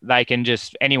in, they can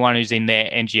just, anyone who's in their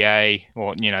NGA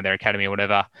or, their academy or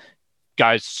whatever,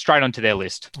 goes straight onto their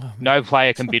list. No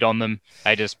player can bid on them.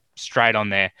 They just straight on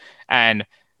there. And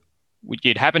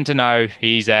you'd happen to know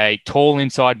he's a tall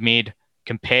inside mid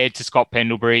compared to Scott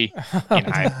Pendlebury.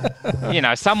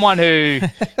 Someone who,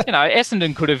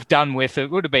 Essendon could have done with.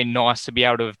 It would have been nice to be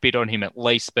able to have bid on him at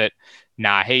least, but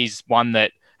he's one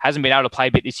that hasn't been able to play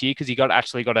a bit this year because he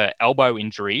actually got an elbow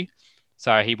injury.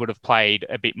 So he would have played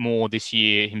a bit more this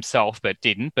year himself, but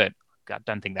didn't. But I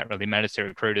don't think that really matters to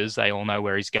recruiters. They all know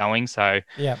where he's going. So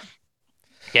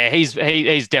he's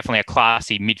definitely a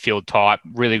classy midfield type,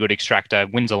 really good extractor,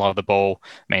 wins a lot of the ball. I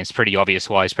mean, it's pretty obvious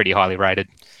why he's pretty highly rated.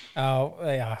 Oh,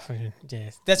 yeah.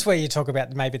 That's where you talk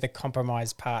about maybe the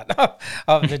compromise part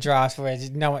of the draft where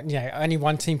only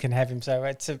one team can have him. So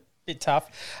it's a bit tough.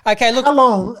 Okay, look.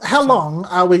 How long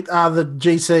are the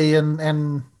GC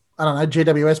and I don't know,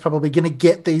 GWS probably going to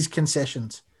get these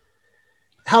concessions?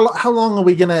 How long are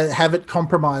we going to have it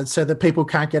compromised so that people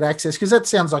can't get access? Because that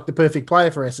sounds like the perfect player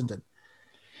for Essendon.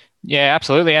 Yeah,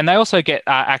 absolutely. And they also get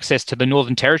access to the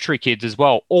Northern Territory kids as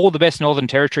well. All the best Northern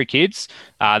Territory kids.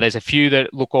 There's a few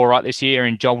that look all right this year,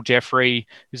 and Joel Jeffrey,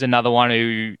 who's another one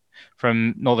who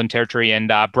from Northern Territory,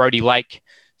 and Brody Lake.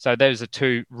 So those are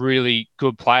two really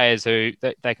good players who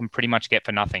they can pretty much get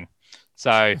for nothing.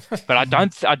 So, but I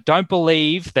don't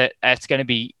believe that that's going to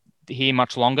be here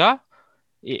much longer.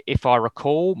 If I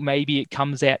recall, maybe it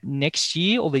comes out next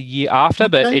year or the year after,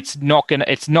 but it's not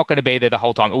gonna be there the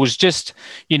whole time. It was just,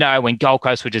 when Gold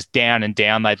Coast were just down and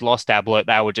down, they'd lost Ablett,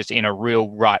 they were just in a real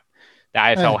rut. The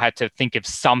AFL had to think of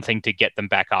something to get them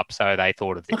back up, so they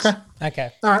thought of this.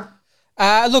 Okay. All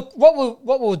right. Look, what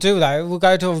we'll do though, we'll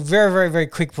go to a very, very, very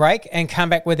quick break and come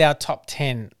back with our top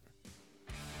 10.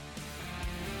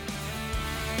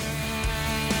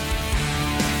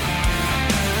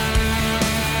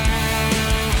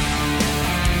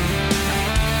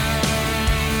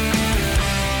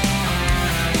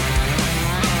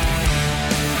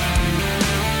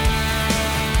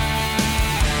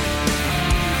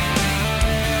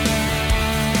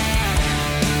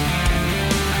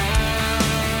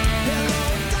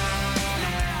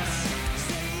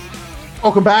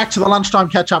 Welcome back to the Lunchtime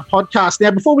Catch-Up podcast. Now,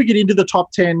 before we get into the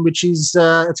top 10, which is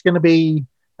that's going to be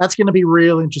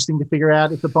real interesting to figure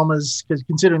out if the Bombers, because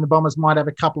considering the Bombers might have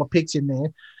a couple of picks in there,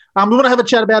 we want to have a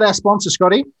chat about our sponsor,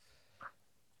 Scotty.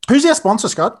 Who's our sponsor,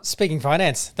 Scott? Speaking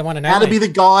Finance, the one and only. How to be the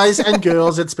guys and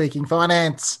girls at Speaking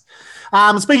Finance.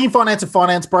 Speaking Finance and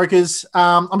finance brokers.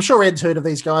 I'm sure Ed's heard of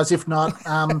these guys. If not,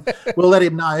 we'll let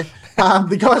him know.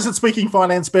 The guys at Speaking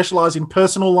Finance specialise in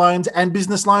personal loans and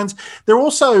business loans. They're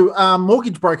also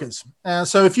mortgage brokers.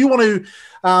 So if you want to,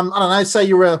 I don't know, say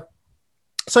you're a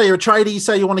tradie,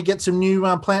 say you want to get some new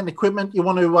plant and equipment, you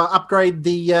want to upgrade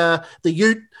the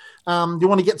ute, you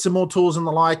want to get some more tools and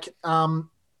the like.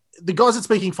 The guys at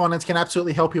Speaking Finance can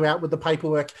absolutely help you out with the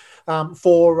paperwork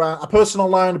for a personal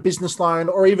loan, a business loan,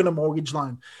 or even a mortgage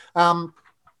loan. Whether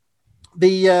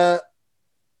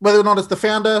or not it's the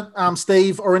founder,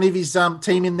 Steve, or any of his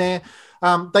team in there,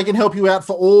 they can help you out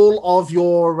for all of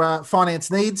your finance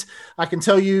needs. I can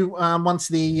tell you once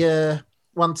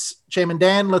Chairman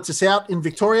Dan lets us out in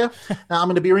Victoria, I'm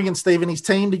going to be ringing Steve and his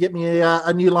team to get me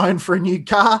a new loan for a new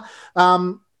car.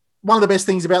 One of the best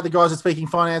things about the guys at Speaking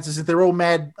Finance is that they're all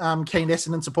mad, keen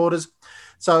Essendon supporters.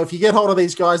 So if you get hold of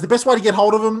these guys, the best way to get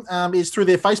hold of them is through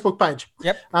their Facebook page.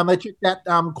 Yep. They check that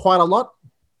quite a lot.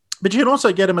 But you can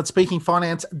also get them at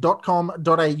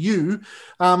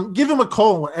speakingfinance.com.au. Give them a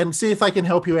call and see if they can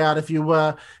help you out. If you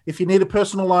need a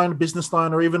personal loan, a business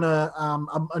loan, or even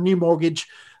a new mortgage,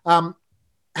 have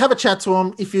a chat to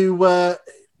them. If you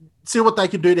see what they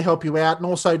can do to help you out, and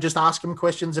also just ask them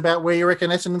questions about where you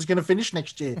reckon Essendon's going to finish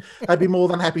next year. They'd be more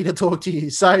than happy to talk to you.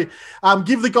 So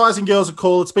give the guys and girls a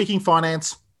call at Speaking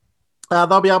Finance.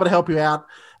 They'll be able to help you out.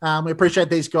 We appreciate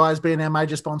these guys being our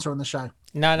major sponsor on the show.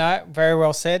 No, very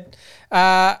well said.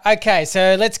 Okay,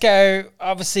 so let's go,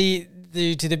 obviously,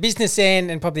 to the business end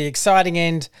and probably the exciting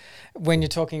end when you're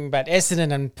talking about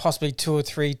Essendon and possibly 2 or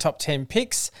 3 top 10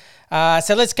 picks.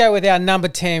 So let's go with our number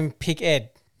 10 pick, Ed.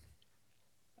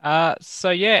 Our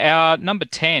number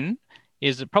 10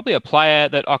 is probably a player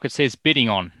that I could see us bidding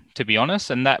on, to be honest,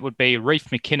 and that would be Reef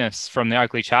McInnes from the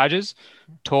Oakley Chargers,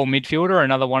 tall midfielder,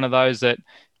 another one of those that,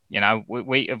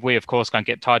 we of course can't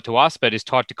get tied to us, but is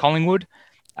tied to Collingwood.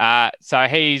 So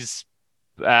he's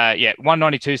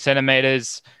 192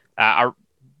 centimetres,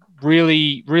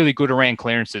 really, really good around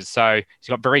clearances. So he's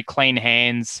got very clean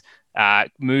hands,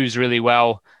 moves really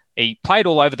well. He played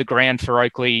all over the ground for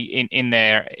Oakley in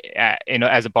there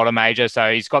as a bottom major, so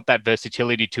he's got that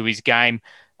versatility to his game.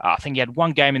 I think he had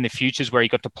one game in the futures where he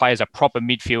got to play as a proper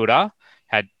midfielder,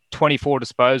 had 24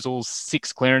 disposals,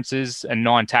 6 clearances, and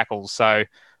 9 tackles. So, I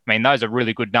mean, those are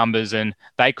really good numbers, and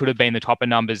they could have been the top of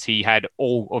numbers he had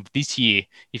all of this year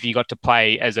if he got to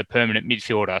play as a permanent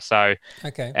midfielder. So,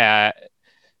 okay.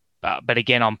 But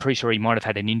again, I'm pretty sure he might have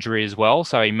had an injury as well,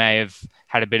 so he may have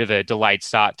had a bit of a delayed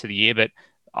start to the year, but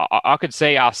I could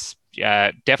see us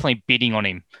definitely bidding on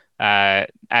him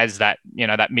as that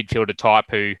midfielder type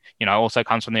who, also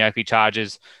comes from the Oakley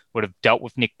Chargers, would have dealt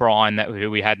with Nick Bryan, who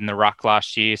we had in the ruck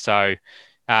last year. So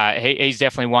he's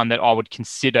definitely one that I would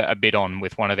consider a bid on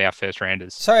with one of our first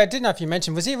rounders. Sorry, I didn't know if you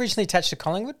mentioned, was he originally attached to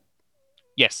Collingwood?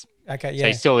 Yes. Okay, yeah. So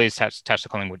he still is attached to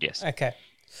Collingwood, yes. Okay.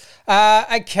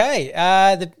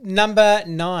 The number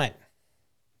 9.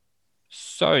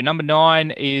 So number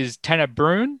 9 is Tanner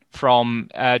Bruhn from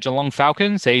Geelong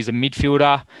Falcons. He's a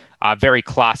midfielder, a very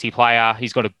classy player.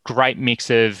 He's got a great mix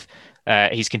of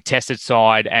his contested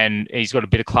side, and he's got a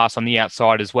bit of class on the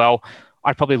outside as well.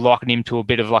 I'd probably liken him to a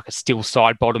bit of like a still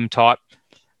side bottom type.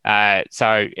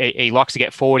 So he likes to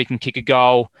get forward. He can kick a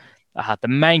goal. The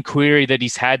main query that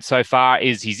he's had so far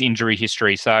is his injury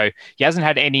history. So he hasn't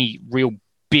had any real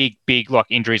big like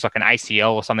injuries like an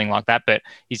ACL or something like that, but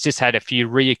he's just had a few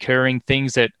reoccurring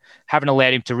things that haven't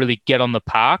allowed him to really get on the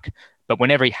park. But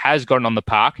whenever he has gotten on the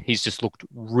park, he's just looked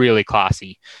really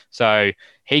classy. So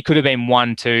he could have been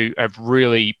one to have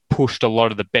really pushed a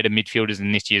lot of the better midfielders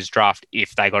in this year's draft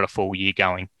if they got a full year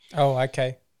going. Oh,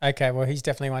 okay. Okay, well, he's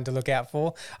definitely one to look out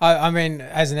for. I mean,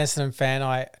 as an Essendon fan,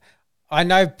 I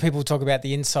know people talk about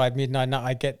the inside mid, and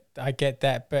I get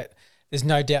that, but there's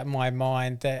no doubt in my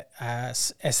mind that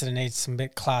Essendon needs some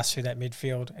bit class through that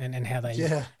midfield and how they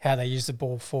use the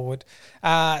ball forward.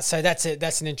 So that's it.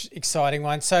 That's an exciting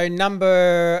one. So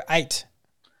number 8.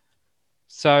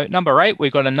 So number 8,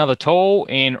 we've got another tall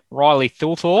in Riley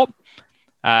Thilthorpe.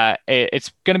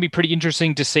 It's going to be pretty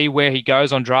interesting to see where he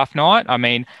goes on draft night. I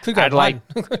mean,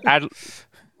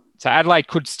 Adelaide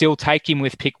could still take him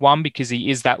with pick 1 because he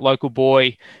is that local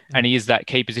boy and he is that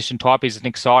key position type. He's an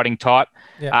exciting type.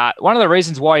 Yeah. One of the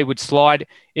reasons why he would slide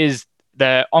is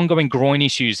the ongoing groin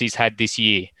issues he's had this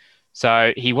year.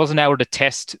 So he wasn't able to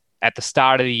test at the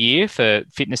start of the year for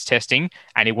fitness testing,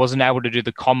 and he wasn't able to do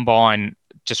the combine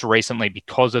just recently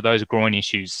because of those groin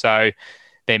issues. So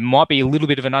there might be a little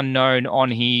bit of an unknown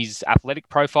on his athletic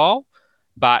profile,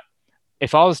 but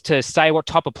if I was to say what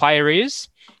type of player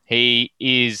he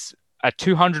is a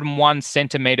 201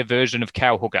 centimeter version of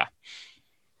Cal Hooker.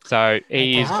 So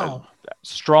he is a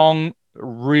strong,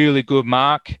 really good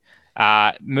mark,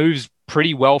 moves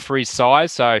pretty well for his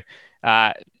size. So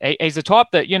he's the type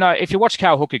that, if you watch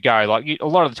Cal Hooker go, a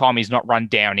lot of the time he's not run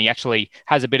down. He actually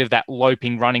has a bit of that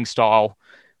loping running style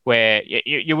where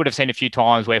you would have seen a few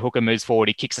times where Hooker moves forward,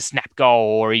 he kicks a snap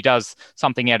goal or he does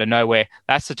something out of nowhere.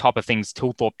 That's the type of things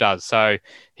Tilthorpe does. So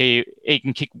he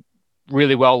can kick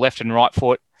really well left and right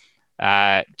foot.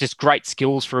 Just great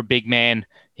skills for a big man.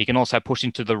 He can also push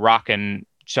into the ruck and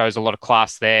shows a lot of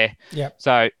class there. Yep.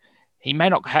 So he may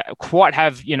not quite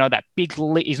have, that big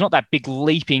he's not that big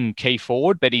leaping key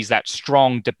forward, but he's that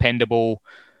strong, dependable,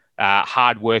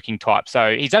 hard-working type.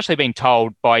 So he's actually been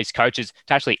told by his coaches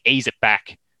to actually ease it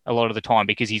back a lot of the time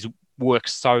because he's worked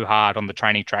so hard on the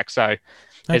training track. So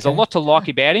there's a lot to like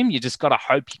about him. You just got to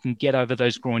hope he can get over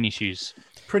those groin issues.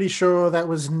 Pretty sure that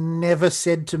was never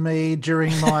said to me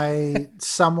during my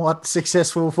somewhat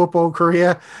successful football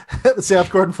career at the South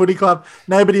Croydon Footy Club.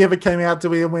 Nobody ever came out to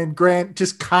me and went, "Grant,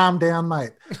 just calm down,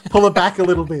 mate. Pull it back a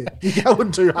little bit. You're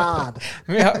going too hard."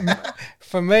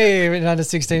 For me, in under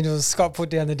 16, it was Scott put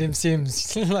down the dim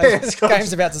sims.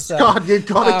 Game's about to start. God, you've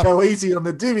got to go easy on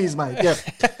the dimmies, mate. Yep.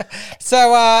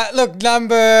 So, look,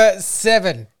 number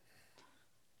 7.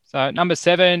 So number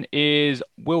 7 is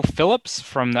Will Phillips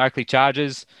from the Oakley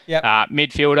Chargers,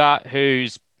 midfielder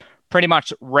who's pretty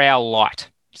much Rao light.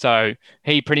 So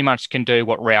he pretty much can do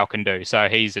what Rao can do. So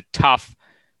he's a tough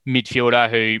midfielder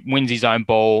who wins his own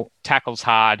ball, tackles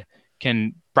hard,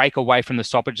 can break away from the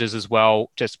stoppages as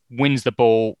well, just wins the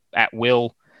ball at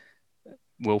will.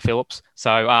 Will Phillips.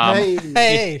 So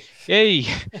hey.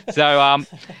 So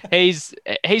he's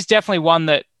definitely one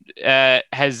that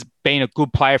has been a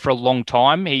good player for a long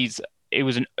time. He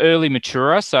was an early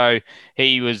maturer, so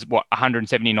he was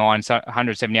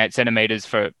 178 centimeters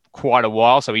for quite a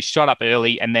while. So he shot up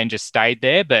early and then just stayed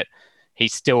there, but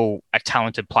he's still a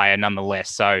talented player nonetheless.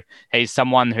 So he's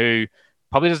someone who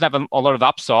probably doesn't have a lot of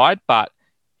upside, but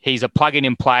he's a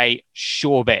plug-in play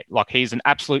sure bet. He's an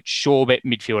absolute sure bet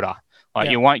midfielder.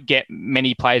 You won't get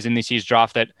many players in this year's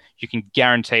draft that you can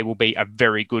guarantee will be a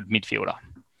very good midfielder.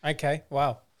 Okay,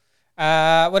 wow.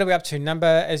 What are we up to?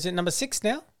 Is it number 6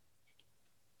 now?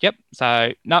 Yep.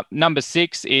 So number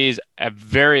 6 is a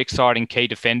very exciting key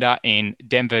defender in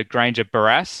Denver Granger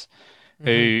Barras,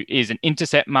 who is an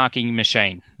intercept marking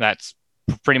machine. That's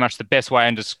pretty much the best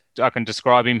way I can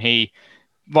describe him. He,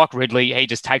 like Ridley, he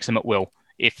just takes them at will.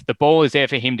 If the ball is there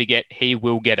for him to get, he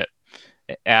will get it.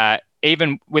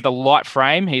 Even with a light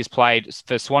frame, he's played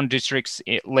for Swan Districts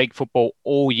league football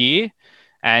all year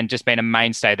and just been a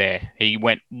mainstay there. He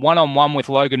went one-on-one with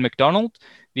Logan McDonald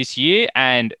this year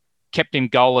and kept him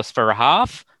goalless for a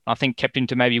half. I think kept him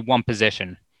to maybe one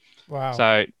possession. Wow.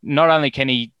 So not only can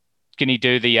he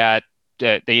do the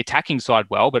attacking side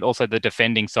well, but also the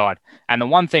defending side. And the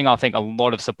one thing I think a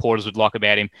lot of supporters would like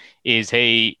about him is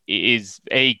he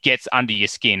gets under your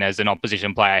skin as an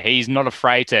opposition player. He's not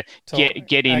afraid to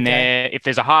get in there. If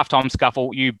there's a halftime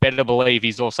scuffle, you better believe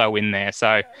he's also in there.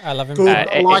 So I love him. Good.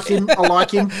 I like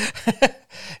him.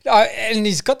 And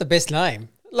he's got the best name.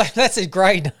 That's a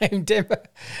great name, Denver.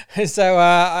 So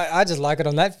I just like it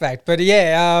on that fact. But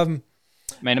yeah.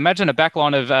 Imagine a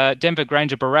backline of Denver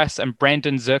Granger Barras and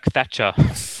Brandon Zirk Thatcher.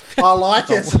 I like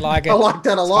it. I like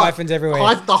that a lot. Hyphens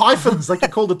everywhere. The hyphens, they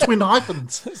can call the twin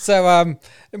hyphens. So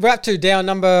we're up to down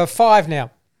number 5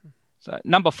 now. So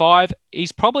number 5,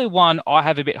 he's probably one I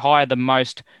have a bit higher than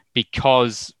most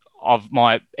because of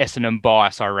my Essendon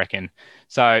bias, I reckon.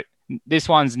 So this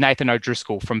one's Nathan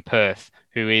O'Driscoll from Perth,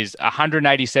 who is a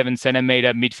 187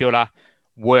 centimetre midfielder,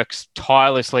 works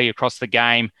tirelessly across the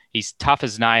game. He's tough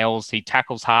as nails. He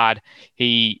tackles hard.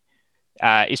 He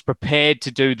is prepared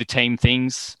to do the team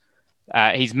things.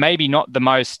 He's maybe not the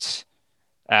most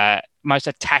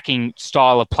attacking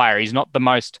style of player. He's not the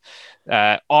most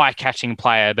eye-catching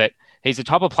player, but he's the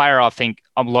type of player I think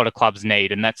a lot of clubs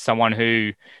need, and that's someone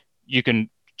who you can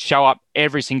show up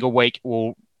every single week,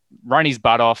 will run his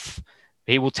butt off.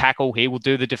 He will tackle. He will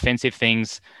do the defensive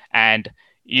things, and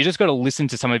you just got to listen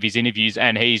to some of his interviews,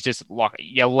 and he's just like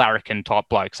a larrikin type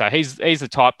bloke. So he's the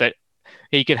type that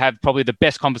he could have probably the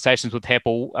best conversations with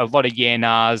Heppel, a lot of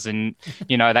yeah-nahs and,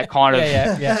 that kind of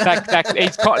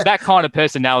that kind of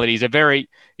personality.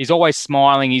 He's always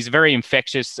smiling. He's very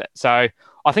infectious. So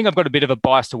I think I've got a bit of a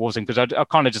bias towards him because I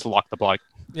kind of just like the bloke.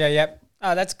 Yeah.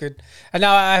 Oh, that's good. I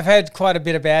know I've heard quite a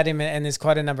bit about him, and there's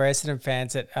quite a number of Essendon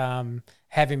fans that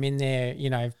have him in there,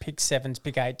 pick 7s,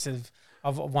 pick 8s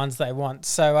of ones they want.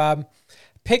 So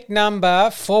pick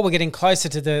number 4, we're getting closer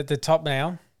to the top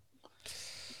now.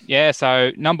 Yeah,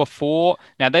 so number 4.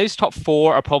 Now, these top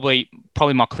 4 are probably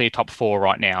my clear top 4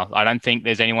 right now. I don't think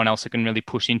there's anyone else that can really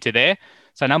push into there.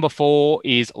 So number 4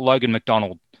 is Logan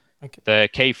McDonald, the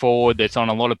key forward that's on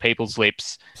a lot of people's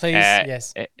lips. Please,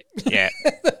 yes. Yeah.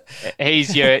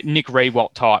 He's your Nick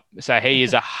Rewalt type. So he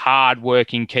is a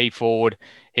hard-working key forward.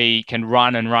 He can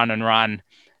run and run and run,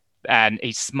 and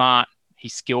he's smart.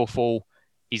 He's skillful.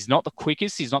 He's not the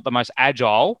quickest. He's not the most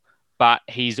agile, but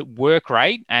his work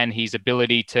rate and his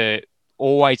ability to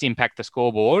always impact the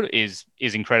scoreboard is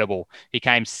incredible. He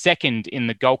came second in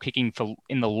the goal kicking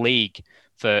in the league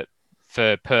for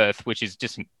Perth, which is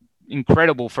just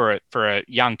incredible for a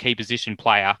young key position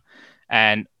player.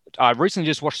 And I recently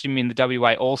just watched him in the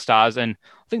WA All-Stars, and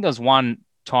I think there was one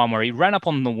time where he ran up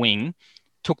on the wing,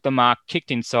 took the mark,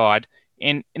 kicked inside.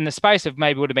 In the space of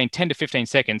maybe would have been 10 to 15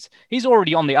 seconds, he's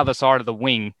already on the other side of the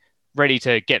wing, ready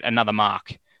to get another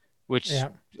mark, which,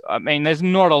 I mean, there's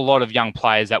not a lot of young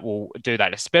players that will do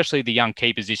that, especially the young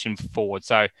key position forward.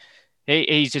 So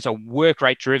he's just a work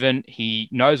rate driven. He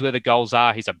knows where the goals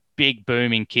are. He's a big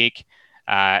booming kick.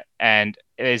 And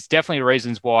there's definitely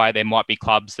reasons why there might be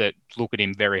clubs that look at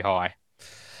him very high.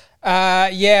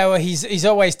 Well, he's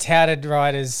always touted,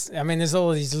 right, there's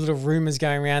all these little rumours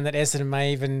going around that Essendon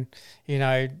may even,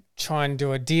 try and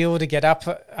do a deal to get up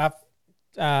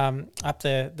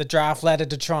the draft ladder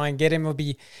to try and get him. It'd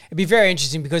be very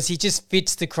interesting because he just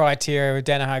fits the criteria of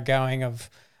Danaher going of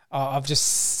just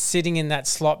sitting in that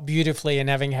slot beautifully and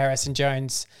having Harrison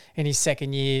Jones in his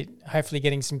second year, hopefully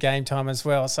getting some game time as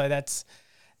well. So that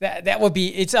would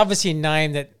be, it's obviously a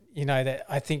name that, that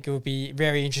I think it would be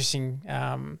very interesting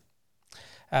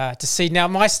to see. Now,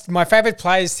 my favourite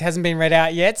players hasn't been read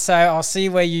out yet, so I'll see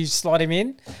where you slot him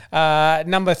in.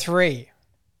 Number 3.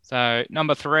 So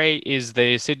number 3 is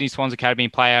the Sydney Swans Academy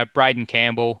player, Braden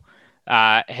Campbell.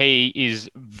 He is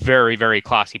very, very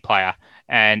classy player,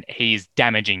 and he's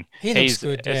damaging. He's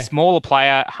good, a smaller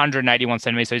player, 181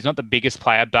 centimetres, so he's not the biggest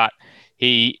player, but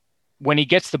when he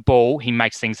gets the ball, he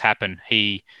makes things happen.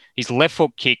 His left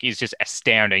foot kick is just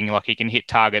astounding. Like, he can hit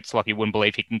targets like you wouldn't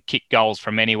believe. He can kick goals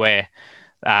from anywhere.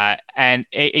 And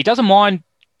he doesn't mind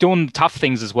doing tough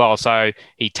things as well. So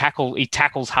he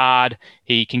tackles hard.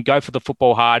 He can go for the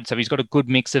football hard. So he's got a good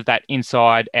mix of that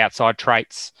inside, outside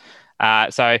traits.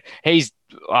 So he's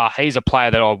a player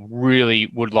that I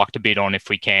really would like to bid on if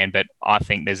we can, but I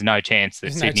think there's no chance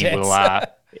that Sydney will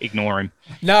ignore him.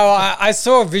 No, I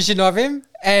saw a vision of him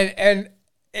and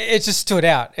it just stood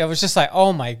out. It was just like,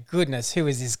 oh my goodness, who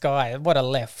is this guy? What a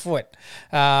left foot.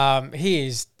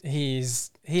 He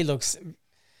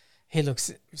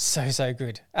looks so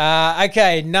good.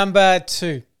 Okay, number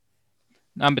 2.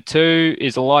 Number 2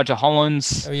 is Elijah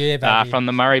Hollins from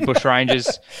the Murray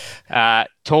Bushrangers.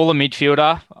 Taller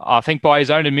midfielder. I think by his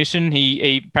own admission,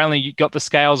 he apparently got the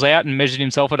scales out and measured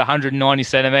himself at 190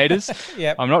 centimetres.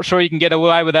 Yep. I'm not sure you can get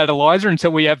away with that, Elijah,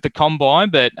 until we have the combine.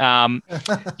 But,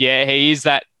 he is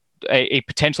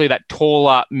potentially that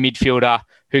taller midfielder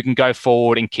who can go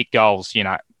forward and kick goals,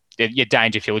 your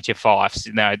Dangerfields, your Fifes,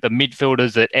 the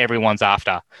midfielders that everyone's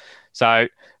after. So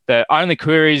the only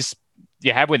queries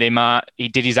you have with him are he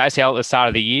did his ACL at the start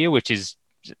of the year, which is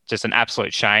just an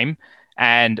absolute shame,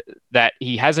 and that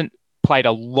he hasn't played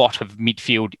a lot of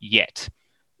midfield yet.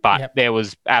 But There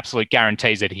was absolute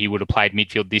guarantees that he would have played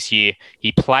midfield this year.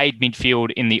 He played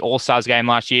midfield in the All-Stars game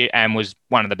last year and was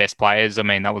one of the best players. I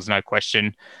mean, that was no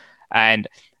question. And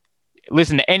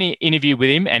listen to any interview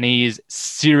with him, and he is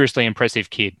seriously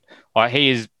impressive kid. Like, he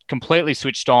is completely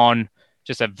switched on,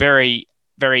 just a very,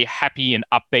 very happy and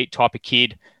upbeat type of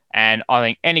kid. And I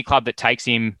think any club that takes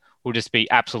him will just be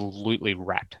absolutely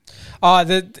wrapped.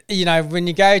 When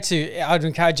you go to, I'd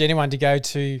encourage anyone to go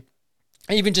to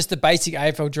even just the basic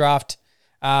AFL draft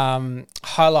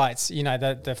highlights, the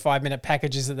 5-minute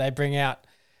packages that they bring out.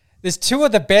 There's 2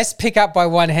 of the best pick up by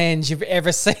one hand you've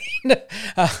ever seen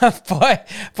by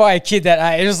a kid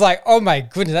that age. It was like, oh my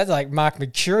goodness, that's like Mark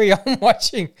Mercuri I'm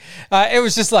watching. It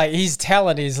was just like his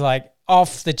talent is like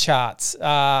off the charts.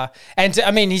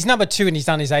 He's number 2 and he's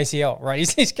done his ACL, right?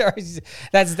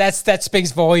 That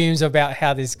speaks volumes about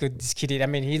how this kid is. I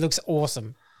mean, he looks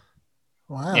awesome.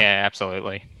 Wow. Yeah,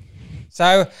 absolutely.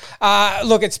 So,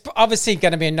 look, it's obviously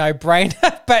going to be a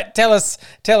no-brainer, but tell us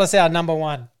our number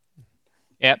 1.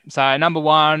 Yep. So number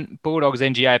 1, Bulldogs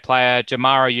NGA player,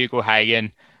 Jamara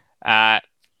Ugle-Hagan.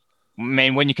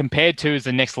 When you compare to as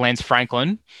the next Lance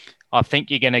Franklin, I think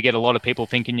you're going to get a lot of people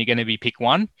thinking you're going to be pick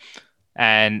 1.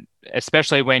 And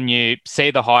especially when you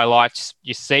see the highlights,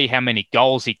 you see how many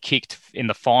goals he kicked in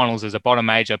the finals as a bottom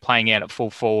major playing out at full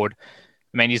forward.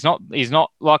 I mean, he's not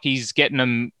like he's getting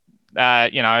them,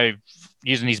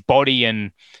 using his body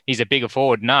and he's a bigger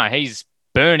forward. No, he's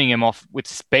burning him off with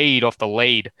speed off the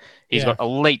lead. He's got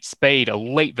elite speed,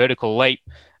 elite vertical leap,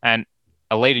 and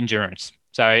elite endurance.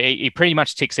 So he pretty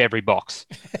much ticks every box.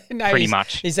 Pretty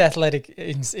much. He's athletic.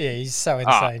 He's so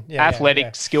insane.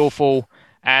 Athletic, skillful.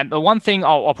 And the one thing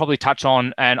I'll probably touch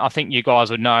on, and I think you guys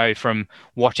would know from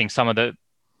watching some of the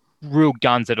real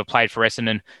guns that have played for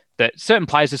Essendon, that certain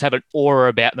players just have an aura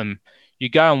about them. You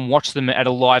go and watch them at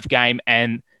a live game,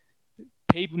 and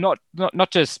people,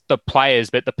 not just the players,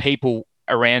 but the people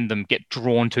around them get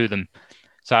drawn to them.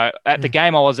 So at the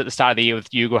game I was at the start of the year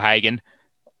with Ugelhagen,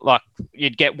 like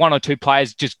you'd get one or two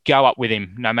players just go up with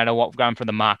him, no matter what, going for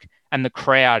the mark. And the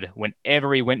crowd,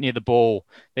 whenever he went near the ball,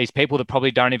 these people that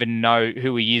probably don't even know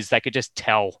who he is, they could just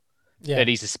tell that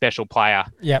he's a special player.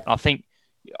 Yeah, I think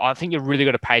you've really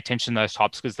got to pay attention to those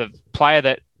types, because the player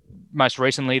that most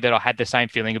recently that I had the same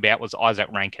feeling about was Isaac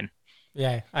Rankin.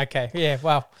 Yeah. Okay. Yeah.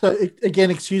 Wow. So again,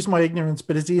 excuse my ignorance,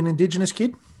 but is he an Indigenous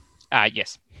kid?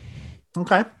 Yes.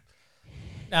 Okay.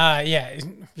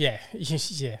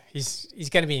 He's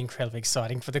going to be incredibly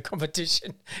exciting for the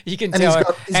competition. You can and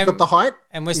tell. He's got the height.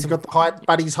 And he's got the height,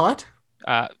 Buddy's height.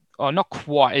 Not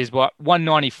quite. He's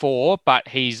 194, but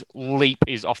his leap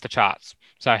is off the charts.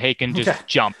 So he can just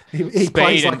jump. He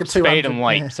plays like a 200. Speed and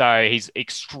leap. Yeah. So he's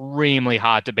extremely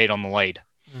hard to beat on the lead.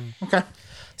 Okay.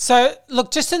 So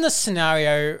look, just in the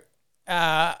scenario,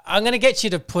 I'm going to get you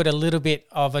to put a little bit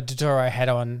of a Dodoro hat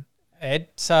on, Ed.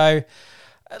 So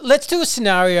let's do a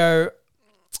scenario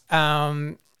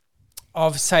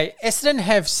of, say, Essendon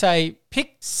have, say,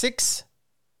 pick 6,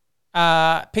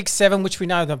 pick 7, which we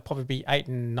know they'll probably be 8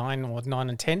 and 9 or 9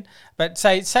 and 10. But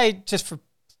say just for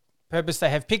purpose, they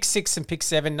have pick 6 and pick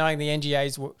 7, knowing the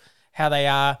NGAs, how they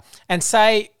are. And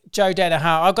say Joe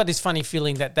Danaher, I've got this funny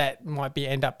feeling that might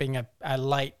end up being a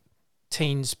late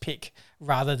teens pick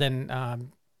rather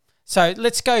than... So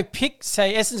let's go pick,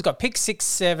 say Essendon's got pick 6,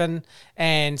 7,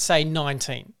 and say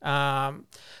 19.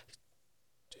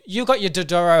 You got your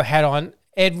Dodoro hat on.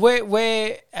 Ed,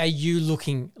 where are you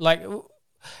looking? Like,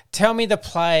 tell me the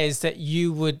players that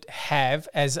you would have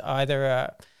as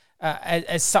either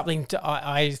as something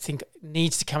I think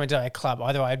needs to come into a club.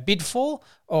 Either I'd bid for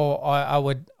or I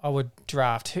would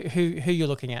draft. Who you're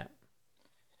looking at?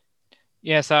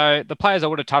 Yeah, so the players I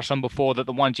would have touched on before, that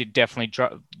the ones you definitely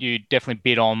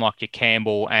bid on, like your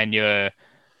Campbell and your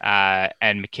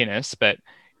and McInnes. But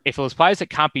if it was players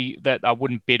that I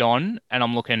wouldn't bid on, and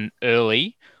I'm looking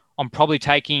early, I'm probably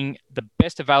taking the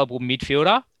best available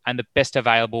midfielder and the best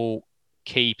available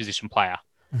key position player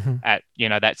at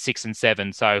that 6 and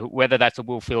 7. So whether that's a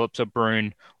Will Phillips, a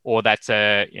Bruin, or that's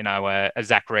a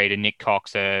Zach Reid, a Nick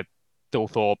Cox, a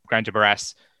Dilthorpe, Granger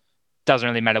Barras. Doesn't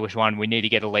really matter which one. We need to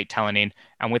get elite talent in,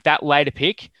 and with that later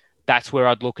pick, that's where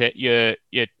I'd look at your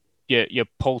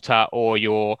Poulter or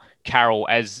your Carroll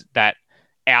as that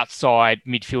outside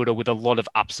midfielder with a lot of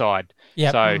upside.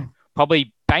 Yep. So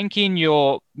probably bank in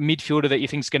your midfielder that you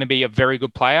think is going to be a very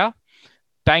good player,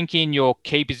 bank in your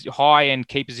high-end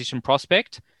key position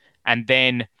prospect, and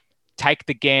then take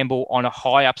the gamble on a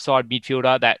high upside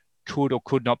midfielder that could or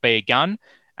could not be a gun.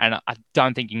 And I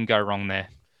don't think you can go wrong there.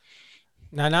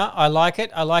 No, I like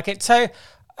it. So,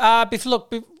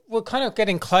 we're kind of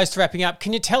getting close to wrapping up.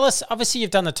 Can you tell us, obviously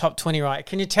you've done the top 20, right?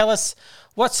 Can you tell us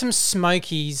what's some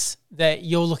smokies that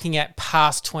you're looking at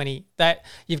past 20? That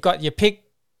you've got your pick,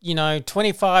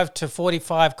 25 to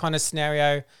 45 kind of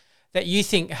scenario that you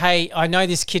think, hey, I know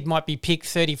this kid might be pick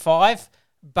 35,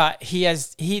 but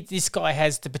this guy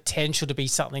has the potential to be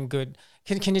something good.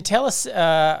 Can you tell us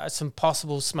some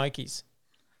possible smokies?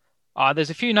 There's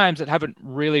a few names that haven't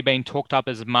really been talked up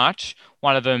as much.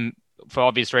 One of them, for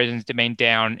obvious reasons, to being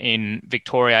down in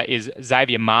Victoria, is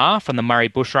Xavier Marr from the Murray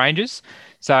Bushrangers.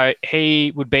 So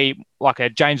he would be like a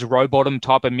James Rowbottom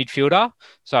type of midfielder.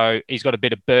 So he's got a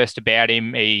bit of burst about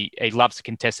him. He loves to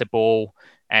contest the ball,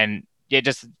 and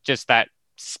just that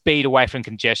speed away from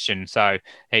congestion. So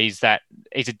he's a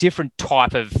different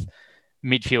type of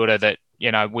midfielder that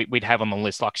we'd have on the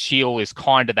list. Like Shield is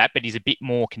kind of that, but he's a bit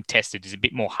more contested. He's a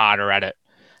bit more harder at it.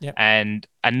 Yep. And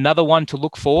another one to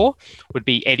look for would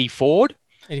be Eddie Ford.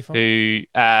 Who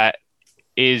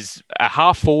is a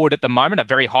half forward at the moment, a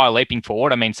very high leaping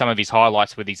forward. I mean, some of his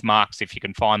highlights with his marks, if you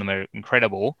can find them, are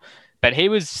incredible. But he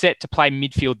was set to play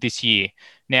midfield this year.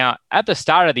 Now, at the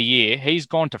start of the year, he's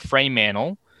gone to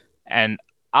Fremantle and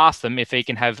asked them if he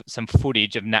can have some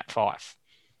footage of Nat Fyfe.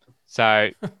 So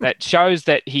that shows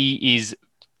that he is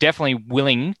definitely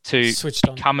willing to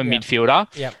become a midfielder.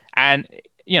 Yep. And,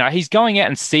 he's going out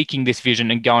and seeking this vision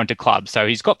and going to clubs. So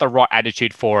he's got the right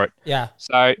attitude for it. Yeah.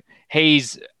 So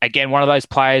he's, again, one of those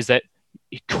players that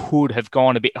he could have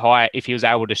gone a bit higher if he was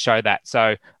able to show that.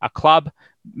 So a club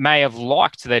may have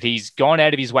liked that he's gone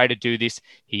out of his way to do this.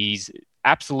 He's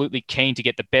absolutely keen to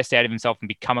get the best out of himself and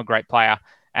become a great player.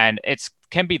 And it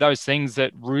can be those things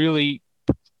that really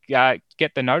get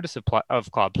the notice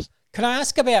of clubs. Can I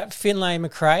ask about Finlay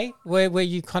Macrae, where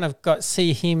you kind of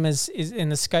see him as is in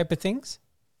the scope of things?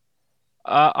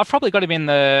 I've probably got him in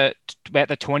about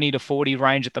the 20 to 40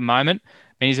 range at the moment. I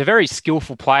mean, he's a very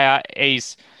skillful player.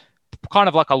 He's kind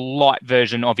of like a light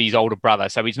version of his older brother.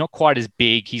 So he's not quite as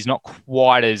big. He's not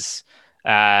quite as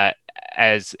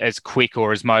quick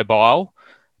or as mobile,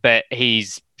 but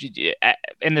he's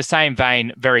in the same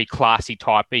vein, very classy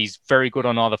type. He's very good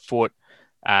on either foot.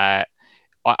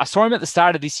 I saw him at the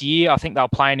start of this year. I think they were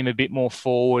playing him a bit more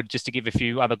forward just to give a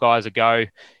few other guys a go.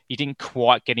 He didn't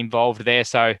quite get involved there.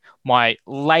 So my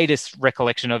latest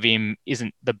recollection of him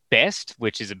isn't the best,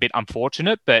 which is a bit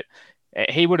unfortunate, but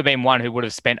he would have been one who would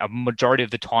have spent a majority of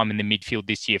the time in the midfield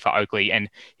this year for Oakley. And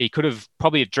he could have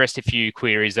probably addressed a few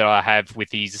queries that I have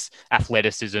with his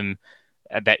athleticism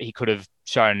that he could have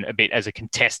shown a bit as a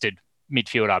contested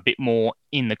midfielder, a bit more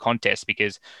in the contest,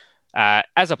 because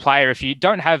as a player, if you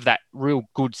don't have that real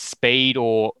good speed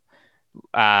or,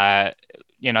 that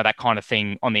kind of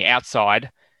thing on the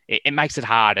outside, it makes it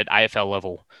hard at AFL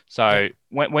level. So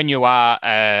when you are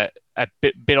a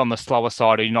bit on the slower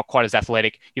side or you're not quite as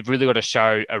athletic, you've really got to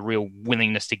show a real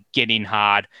willingness to get in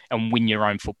hard and win your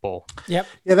own football. Yep.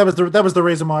 Yeah, that was the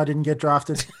reason why I didn't get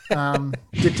drafted.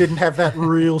 Didn't have that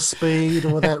real speed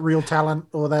or that real talent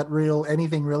or that real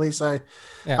anything really. So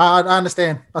yeah. I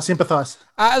understand. I sympathise.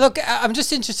 Look, I'm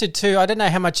just interested too. I don't know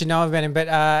how much you know about him, but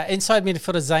inside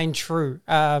midfielder Zane True.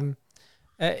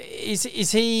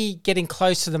 Is he getting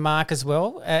close to the mark as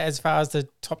well as far as the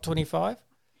top 25?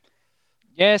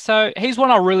 Yeah, so he's one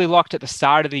I really liked at the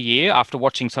start of the year after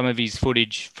watching some of his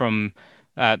footage from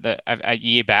a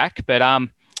year back, but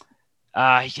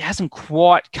he hasn't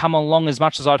quite come along as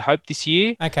much as I'd hoped this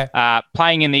year. Okay.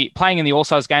 Playing in the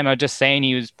All-Stars game I've just seen,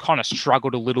 he was kind of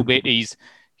struggled a little bit. His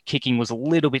kicking was a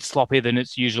little bit sloppier than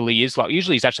it usually is. Like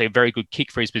usually he's actually a very good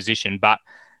kick for his position, but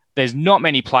there's not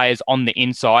many players on the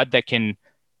inside that can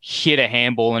hit a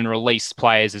handball and release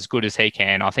players as good as he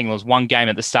can. I think there was one game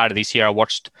at the start of this year I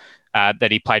watched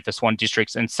that he played for Swan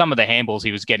Districts, and some of the handballs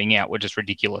he was getting out were just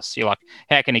ridiculous. You're like,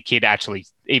 how can a kid actually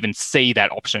even see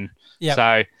that option? Yep.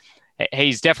 So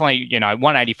he's definitely,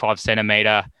 185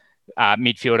 centimetre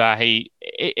midfielder.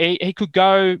 He could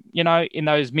go, in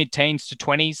those mid-teens to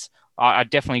 20s. I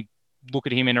definitely look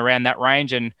at him in around that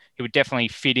range, and he would definitely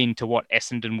fit into what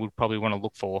Essendon would probably want to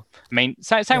look for. I mean,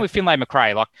 same with Finlay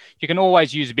Macrae. Like, you can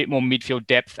always use a bit more midfield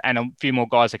depth and a few more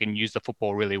guys that can use the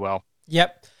football really well.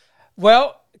 Yep.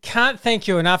 Well, can't thank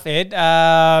you enough, Ed.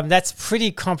 That's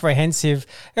pretty comprehensive.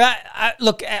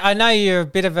 Look, I know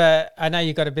you've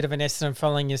got a bit of an Essendon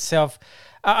following yourself.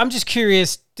 I'm just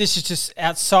curious. This is just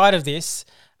outside of this.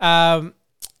 Are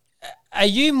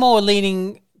you more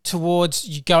leaning towards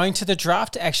you going to the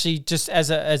draft actually just as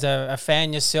a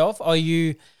fan yourself? Or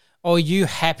are you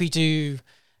happy to,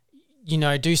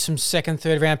 do some second,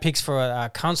 third round picks for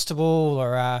a Constable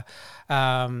or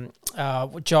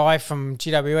Jai from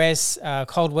GWS,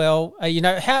 Caldwell?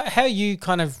 How you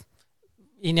kind of,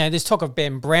 there's talk of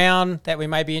Ben Brown that we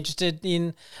may be interested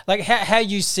in. Like, how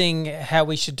you seeing how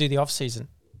we should do the off season?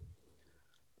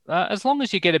 As long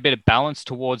as you get a bit of balance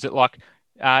towards it, like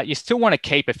you still want to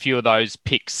keep a few of those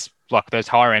picks, like those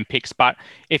higher end picks. But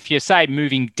if you're, say,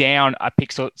 moving down a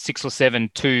pick 6 or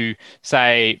 7 to,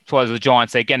 say, towards the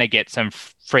Giants, they're going to get some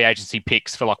free agency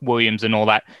picks for like Williams and all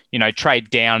that, trade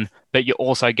down, but you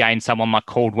also gain someone like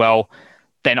Caldwell,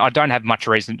 then I don't have much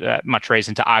reason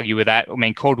to argue with that. I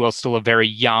mean, Caldwell's still a very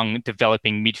young,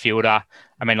 developing midfielder.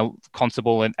 I mean,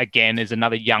 Constable, again, is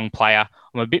another young player.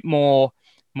 I'm a bit more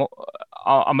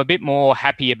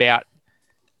happy about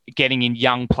getting in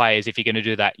young players if you're going to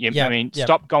do that.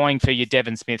 Stop going for your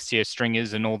Devon Smiths, your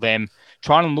Stringers and all them.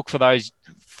 Try and look for those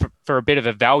for a bit of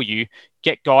a value.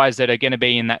 Get guys that are going to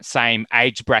be in that same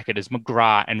age bracket as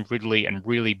McGrath and Ridley and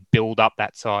really build up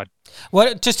that side.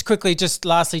 Well, just quickly,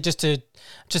 lastly, just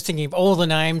thinking of all the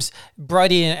names,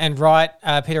 Brody and Wright,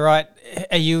 Peter Wright,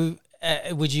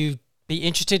 would you be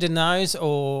interested in those?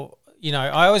 Or,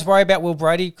 I always worry about Will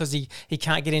Brody because he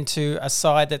can't get into a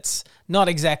side that's not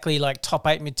exactly like top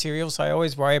 8 material. So I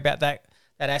always worry about that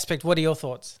aspect. What are your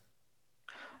thoughts?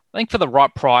 I think for the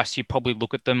right price, you probably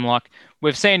look at them like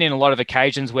we've seen in a lot of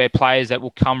occasions where players that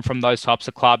will come from those types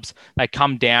of clubs, they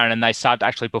come down and they start to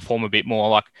actually perform a bit more.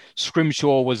 Like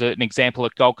Scrimshaw was an example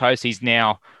at Gold Coast. He's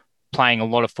now playing a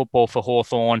lot of football for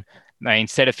Hawthorn. I mean,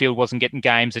 Setterfield wasn't getting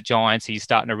games at Giants. He's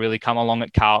starting to really come along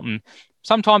at Carlton.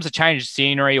 Sometimes a change of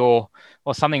scenery or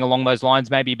something along those lines,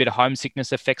 maybe a bit of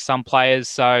homesickness affects some players.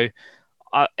 So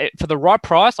for the right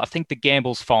price, I think the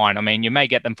gamble's fine. I mean, you may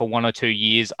get them for 1 or 2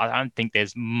 years. I don't think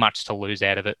there's much to lose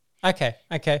out of it.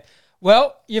 Okay.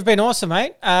 Well, you've been awesome,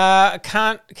 mate.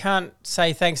 Can't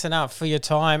say thanks enough for your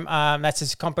time. That's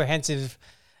as comprehensive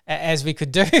as we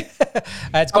could do.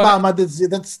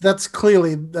 That's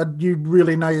clearly you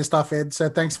really know your stuff, Ed. So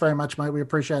thanks very much, mate. We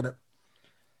appreciate it.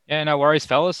 Yeah, no worries,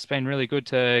 fellas. It's been really good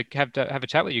to have a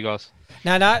chat with you guys.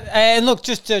 No, and look,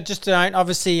 just to note,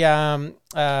 obviously,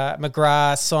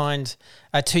 McGrath signed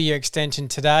a 2-year extension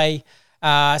today.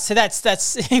 So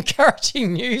that's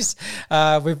encouraging news.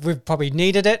 We've probably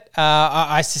needed it.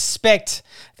 I suspect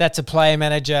that's a player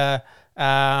manager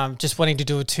just wanting to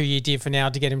do a 2-year deal for now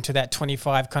to get him to that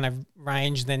 25 kind of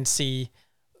range, then see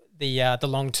the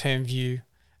long-term view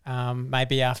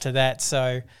maybe after that.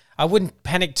 So I wouldn't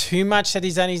panic too much that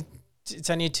it's only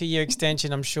a 2-year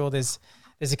extension. I'm sure there's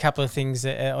a couple of things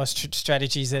or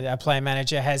strategies that a player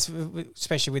manager has,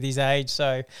 especially with his age.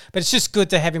 So, but it's just good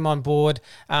to have him on board.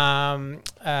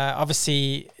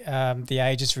 Obviously, the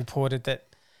Age has reported that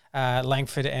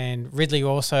Langford and Ridley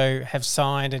also have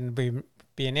signed and be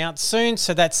announced soon.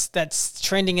 So that's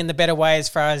trending in the better way as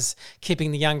far as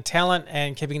keeping the young talent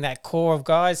and keeping that core of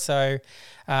guys. So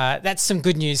that's some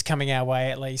good news coming our way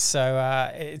at least.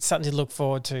 So it's something to look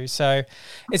forward to. So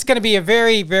it's going to be a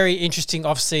very, very interesting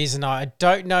off-season. I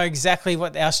don't know exactly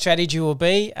what our strategy will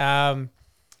be,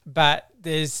 but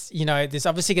there's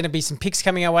obviously going to be some picks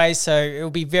coming our way. So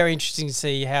it'll be very interesting to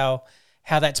see how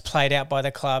that's played out by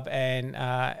the club. And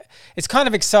it's kind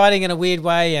of exciting in a weird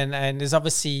way. And there's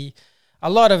obviously a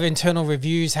lot of internal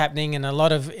reviews happening and a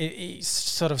lot of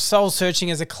sort of soul searching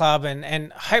as a club.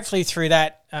 And hopefully through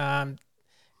that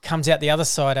comes out the other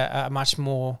side a much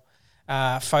more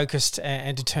focused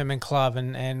and determined club.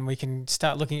 And we can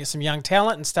start looking at some young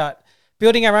talent and start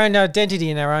building our own identity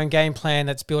and our own game plan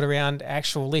that's built around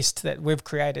actual list that we've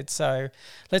created. So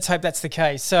let's hope that's the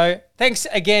case. So thanks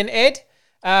again, Ed.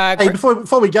 Hey,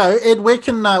 before we go, Ed, where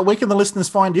can the listeners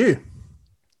find you?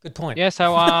 Good point. Yeah,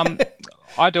 so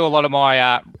I do a lot of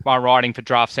my writing for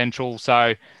Draft Central.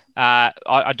 So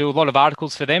I do a lot of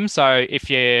articles for them. So if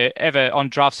you're ever on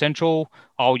Draft Central,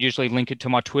 I'll usually link it to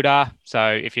my Twitter.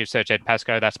 So if you search Ed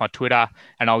Pascoe, that's my Twitter.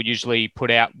 And I'll usually put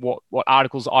out what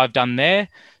articles I've done there.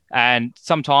 And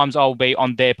sometimes I'll be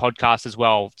on their podcast as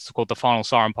well. It's called the Final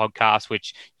Siren Podcast,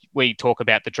 which we talk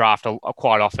about the draft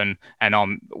quite often.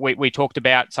 And we talked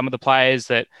about some of the players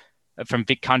that from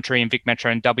Vic Country and Vic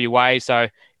Metro and WA. So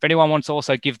if anyone wants to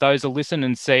also give those a listen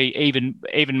and see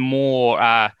even more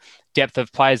depth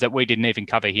of players that we didn't even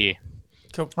cover here.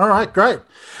 Cool. All right, great.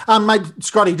 Mate,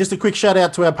 Scotty, just a quick shout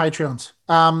out to our Patreons.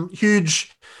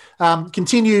 Huge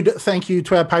continued thank you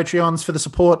to our Patreons for the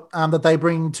support that they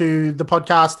bring to the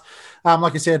podcast.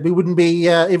 Like I said, we wouldn't be,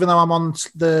 even though I'm on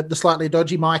the slightly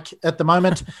dodgy mic at the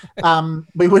moment,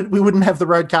 we wouldn't have the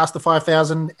Roadcaster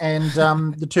 5000 and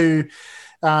the two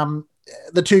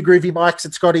groovy mics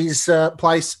at Scotty's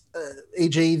place,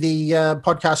 e.g. the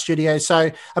podcast studio.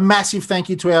 So a massive thank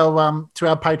you to our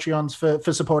Patreons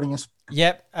for supporting us.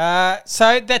 Yep.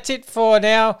 So that's it for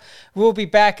now. We'll be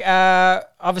back,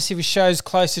 obviously, with shows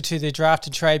closer to the draft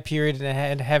and trade period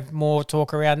and have more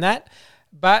talk around that.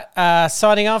 But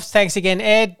signing off, thanks again,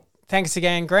 Ed. Thanks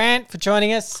again, Grant, for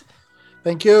joining us.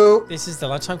 Thank you. This is the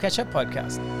Lunchtime Catch-Up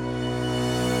Podcast.